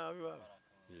nawe baba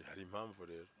hari impamvu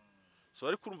rero so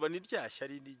ariko urumva ni ryashya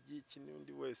ari n'igiki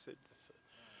n'undi wese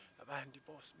abandi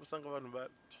bose musanga abantu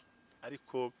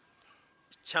ariko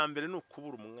icyambere ni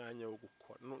ukubura umwanya wo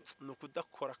gukora no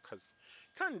kudakora akazi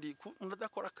kandi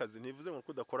unadakora akazi ntivuze ngo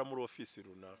kudakora muri office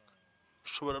runaka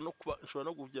ushobora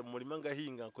no kujya mu murima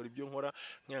ngahinga akora ibyo nkora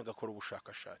nk'agakora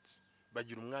ubushakashatsi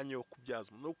bagira umwanya wo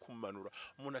kubyaza no kumanura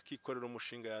umuntu akikorera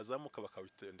umushinga yazamuka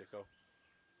bakawitendekaho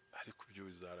ariko byo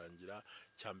bizarangira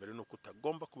cyambere no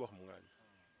kutagomba kubaho umwanya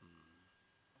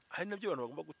hari nabyo abantu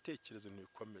bagomba gutekereza ibintu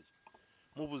bikomeye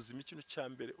mu buzima ikintu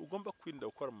cyambere ugomba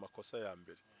kwirinda gukora mu makosa ya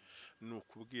mbere ni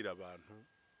ukubwira abantu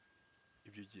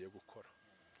ibyo ugiye gukora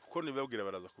kuko nibabwira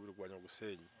baraza kubirwanya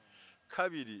gusenya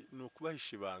kabiri ni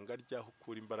ukubahisha ibanga ryaho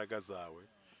ukura imbaraga zawe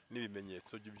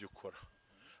n'ibimenyetso by'ibyo ukora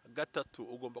gatatu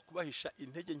ugomba kubahisha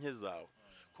intege nke zawe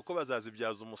kuko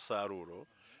bazazibyaza umusaruro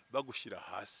bagushyira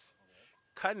hasi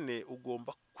kane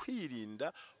ugomba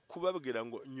kwirinda kubabwira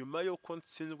ngo nyuma yo ko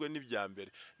nsinzwe n'ibya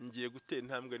mbere ngiye gutera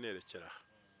intambwe nerekera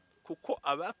kuko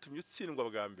abatumye utsindwa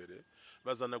bwa mbere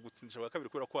bazana gutsindisha bwa kabiri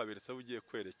kubera ko waberetse aho ugiye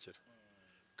kwerekera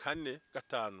kane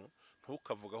gatanu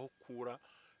ntukavuga aho ukura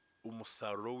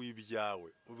umusaruro w'ibyawe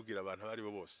ubwira abantu abo ari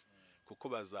bo bose kuko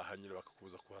bazahanyura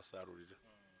bakakubuza kuhasarurira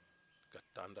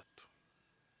gatandatu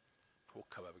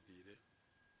ntukababwire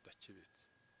udakibitse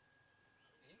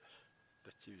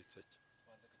ndakibitse cyo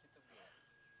wanze kukitubwira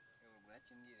urugura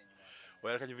kimbwire nyuma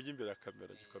warakanye vuga imbere ya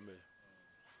kamera gikomeye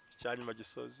icyanyuma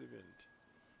gisoza ibindi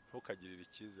ntukagirire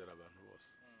icyizere abantu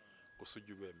bose gusa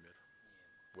ujye ubemera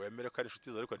wemere ko ari inshuti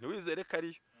zawe ariko ntiwizere ko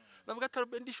ariyo navuga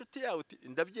ati ndi inshuti yawe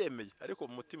ndabyemeye ariko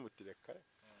mu mutima utireka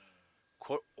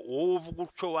ko wowe uvuga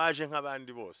uko waje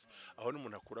nk'abandi bose aho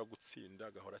n'umuntu akura gutsinda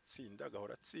agahora atsinda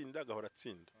agahora atsinda agahora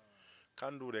atsinda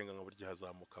kandi urenga nka buryo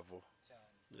hazamuka vuba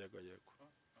yego yego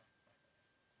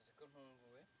uzi ko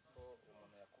ntunguwe ko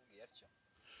umuntu yakubwiye atyo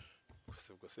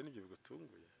gusa nibyo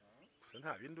bigutunguye gusa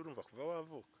nta bindi urumva kuva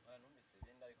wavuka numvise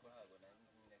ibindi ariko ntabwo nari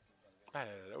nzi nyine ko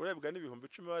ibyo urebwa n'ibihumbi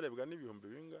 10 warebwa n'ibihumbi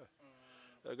bingahe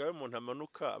erega umuntu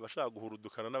amanuka abashaka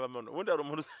guhurudukana n'abamanuka ubundi hari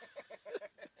umuntu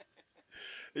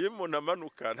iyo umuntu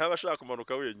amanuka ntabashaka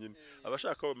kumanuka wenyine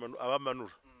abashaka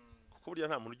abamanura kuko burya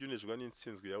nta muntu ujunijwe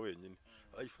n'intsinzwe ya wenyine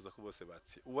abayifuza ko bose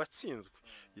uwatsinzwe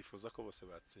yifuza ko bose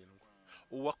batsindwa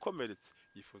uwakomeretse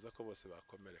yifuza ko bose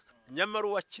bakomereka nyamara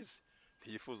uwakize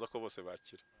ntiyifuza ko bose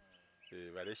bakira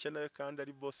bareshye nawe kandi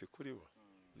ari boss kuri bo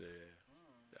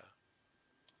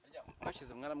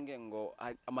bashize mwarambwiye ngo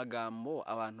amagambo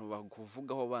abantu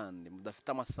bakuvugaho bandi mudafite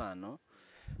amasano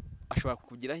ashobora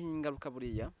kukugiraho ingaruka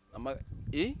buriya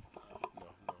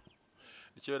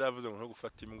icyo yaravuze ngo no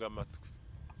gufata imbwa amatwi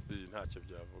ntacyo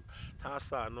byavuga nta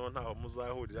sano ntaho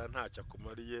muzahurira ntacyo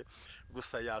akumariye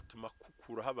gusa yatuma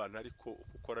kukuraho abantu ariko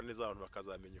ukora neza abantu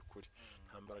bakazamenya ukuri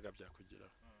nta mbaraga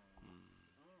byakugiraho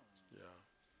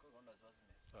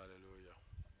haleluya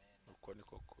uko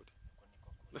niko kuri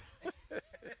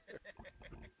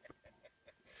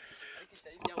ariko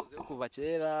icyayi byahoze kuva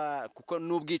kera kuko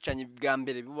n'ubwicanyi bwa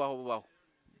mbere bubaho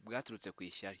bwaturutse ku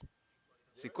ishyari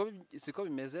siko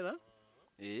bimezera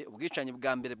ubwicanyi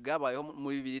bwa mbere bwabayeho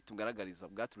muri bibiri tugaragariza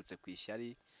bwaturutse ku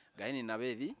ishyari Gahini na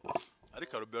Beri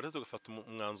ariko Roberto gafata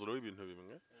umwanzuro w'ibintu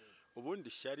bimwe ubundi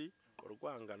ishyari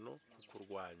urwangano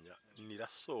kukurwanya ni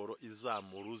rasoro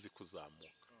izamura uzi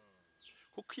kuzamuka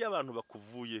kuko iyo abantu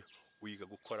bakuvuye uyiga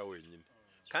gukora wenyine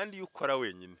kandi iyo ukora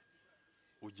wenyine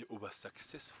ujye uba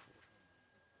successful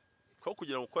ko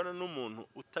kugira ngo ukora n'umuntu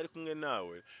utari kumwe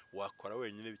nawe wakora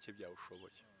wenyine bike byawe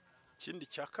ushoboye ikindi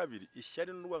cya kabiri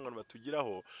ishyari n'urwangano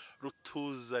batugiraho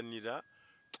rutuzanira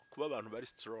kuba abantu bari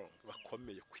strong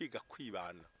bakomeye kwiga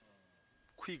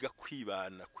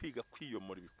kwiga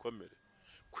kwiyomora ibikomere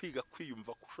kwiga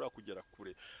kwiyumva ko ushobora kugera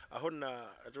kure aho na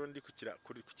ndi ku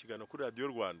kiganiro kuri Radio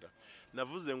Rwanda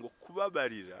navuze ngo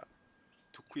kubabarira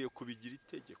tukwiye kubigira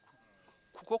itegeko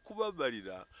kuko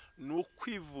kubabarira ni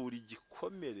ukwivura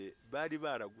igikomere bari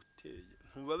baraguteye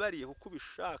ntubabariye kuko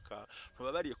ubishaka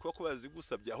ntubabariye kuko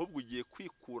bazigusabye ahubwo ugiye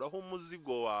kwikuraho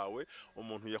umuzigo wawe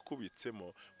umuntu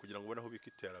yakubitsemo kugira ngo ubone aho ubika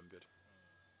iterambere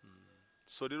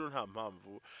so rero nta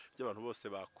mpamvu by'abantu bose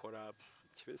bakora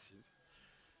kibesinze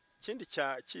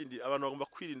kindi abantu bagomba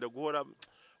kwirinda guhora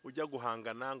ujya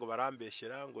guhangana ngo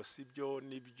barambeshyera ngo sibyo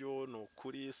nibyo no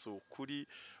kuri so kuri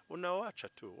unawacha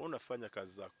tu unafanya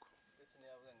kazi zako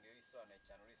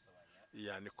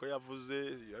niko yavuze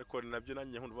ariko nabyo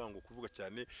nanjye nkuvuga ngo kuvuga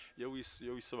cyane iyo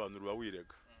wisobanura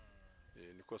wirega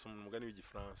niko so mu mugani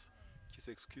w'igifaransa qui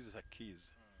s'excuse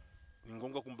s'accuse ni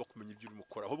ngombwa kumva kumenya ibyo urimo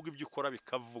ukora ahubwo ibyo ukora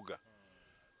bikavuga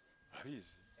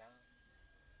abizi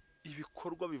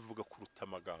ibikorwa bivuga kuruta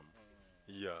amagambo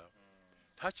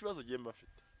nta kibazo giye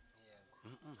mbafite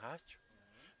ntacyo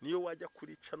niyo wajya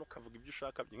kurica no kavuga ibyo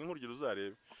ushaka nk'urugero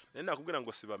uzarebe nari nakubwira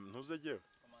ngo siba ntuzegewe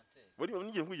buri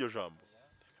ngiye nk'iryo jambo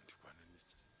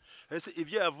ese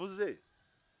ibyo yavuze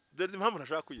dore impamvu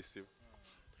ntashaka kuyisiba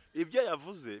ibyo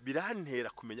yavuze birantera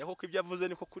kumenya ko ibyo yavuze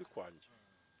niko kuri kwanjye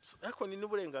ariko ni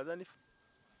n'uburenganzira nifa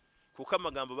kuko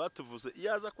amagambo batuvuze iyo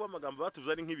aza kuba amagambo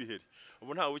batuvuze ari nk'ibiheri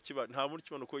ubu nta muri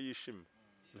kibona uko yishima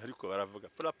ariko baravuga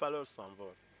pour la parole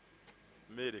s'envole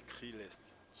mais l'écrit reste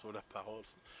sur la parole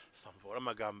s'envole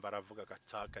amagambo aravuga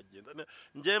gacakagenda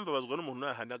njye mbabazwa n'umuntu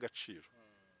yahana agaciro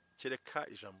kereka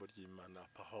ijambo ry'Imana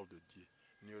parole de Dieu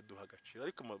niyo duha agaciro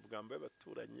ariko amagambo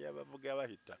y'abaturanyi y'abavuga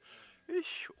y'abahita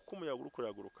uko umuyaga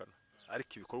urukuragurukana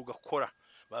ariko ibikorwa ugakora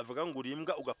bavuga ngo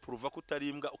urimbwa ugapuruva ko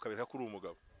utarimbwa ukabereka ko uri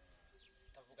umugabo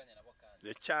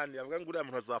cyane yavuga ngo uriya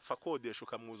muntu azapfa kodesha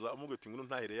ukamwuza umubwira uti ngwino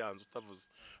ntahere yanze utavuze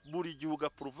buri gihe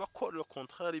ugapuruva ko le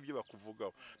contraire ibyo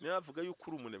bakuvugaho niyo bavuga yuko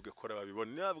uri umunebwe kora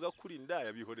babibone niyo bavuga ko uri indaya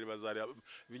bihorere bazareba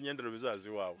ibinyendero bizazi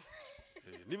iwawe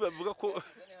niba bavuga ko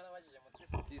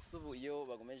tisubu iyo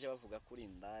bagomeje bavuga kuri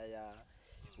indaya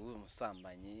ubu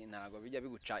musambanyi ntago bijya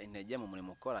biguca intege mu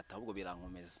murimo ukora ahubwo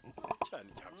birankomeza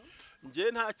cyane nje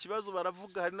nta kibazo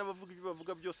baravuga hari n'abavuga ibyo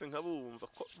bavuga byose nkabumva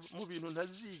ko mu bintu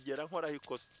ntazigera nkoraho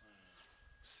ikosa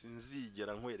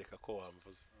sinzigera nkwereka ko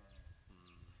wamvuze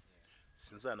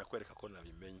sinzana kwereka ko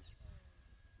nabimenye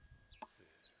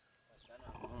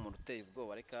umuhumuro uteye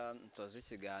ubwoba reka nsoze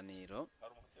ikiganiro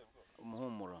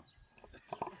umuhumuro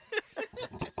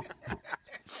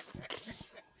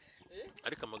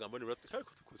ariko amagambo ni burati kandi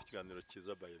ko tukoze ikiganiro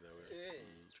cyiza by the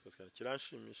way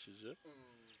kiranshimishije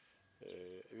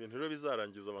ibintu rero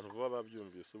bizarangiza abantu vuba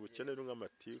babyumvise ubukene rumwe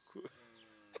amatiku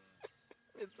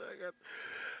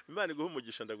Imana iguha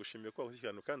umugisha ndagushimiye ko wakoze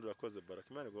ikiganiro kandi urakoze baraka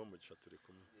Imana iguha umugisha turi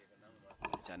kumwe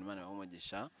cyane Imana iguha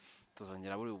umugisha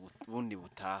tuzongera buri bundi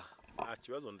butaha nta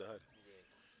kibazo ndahari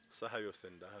saha yose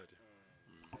ndahari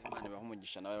Imana ibaha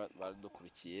umugisha nawe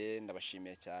baradukurikiye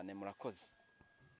ndabashimiye cyane murakoze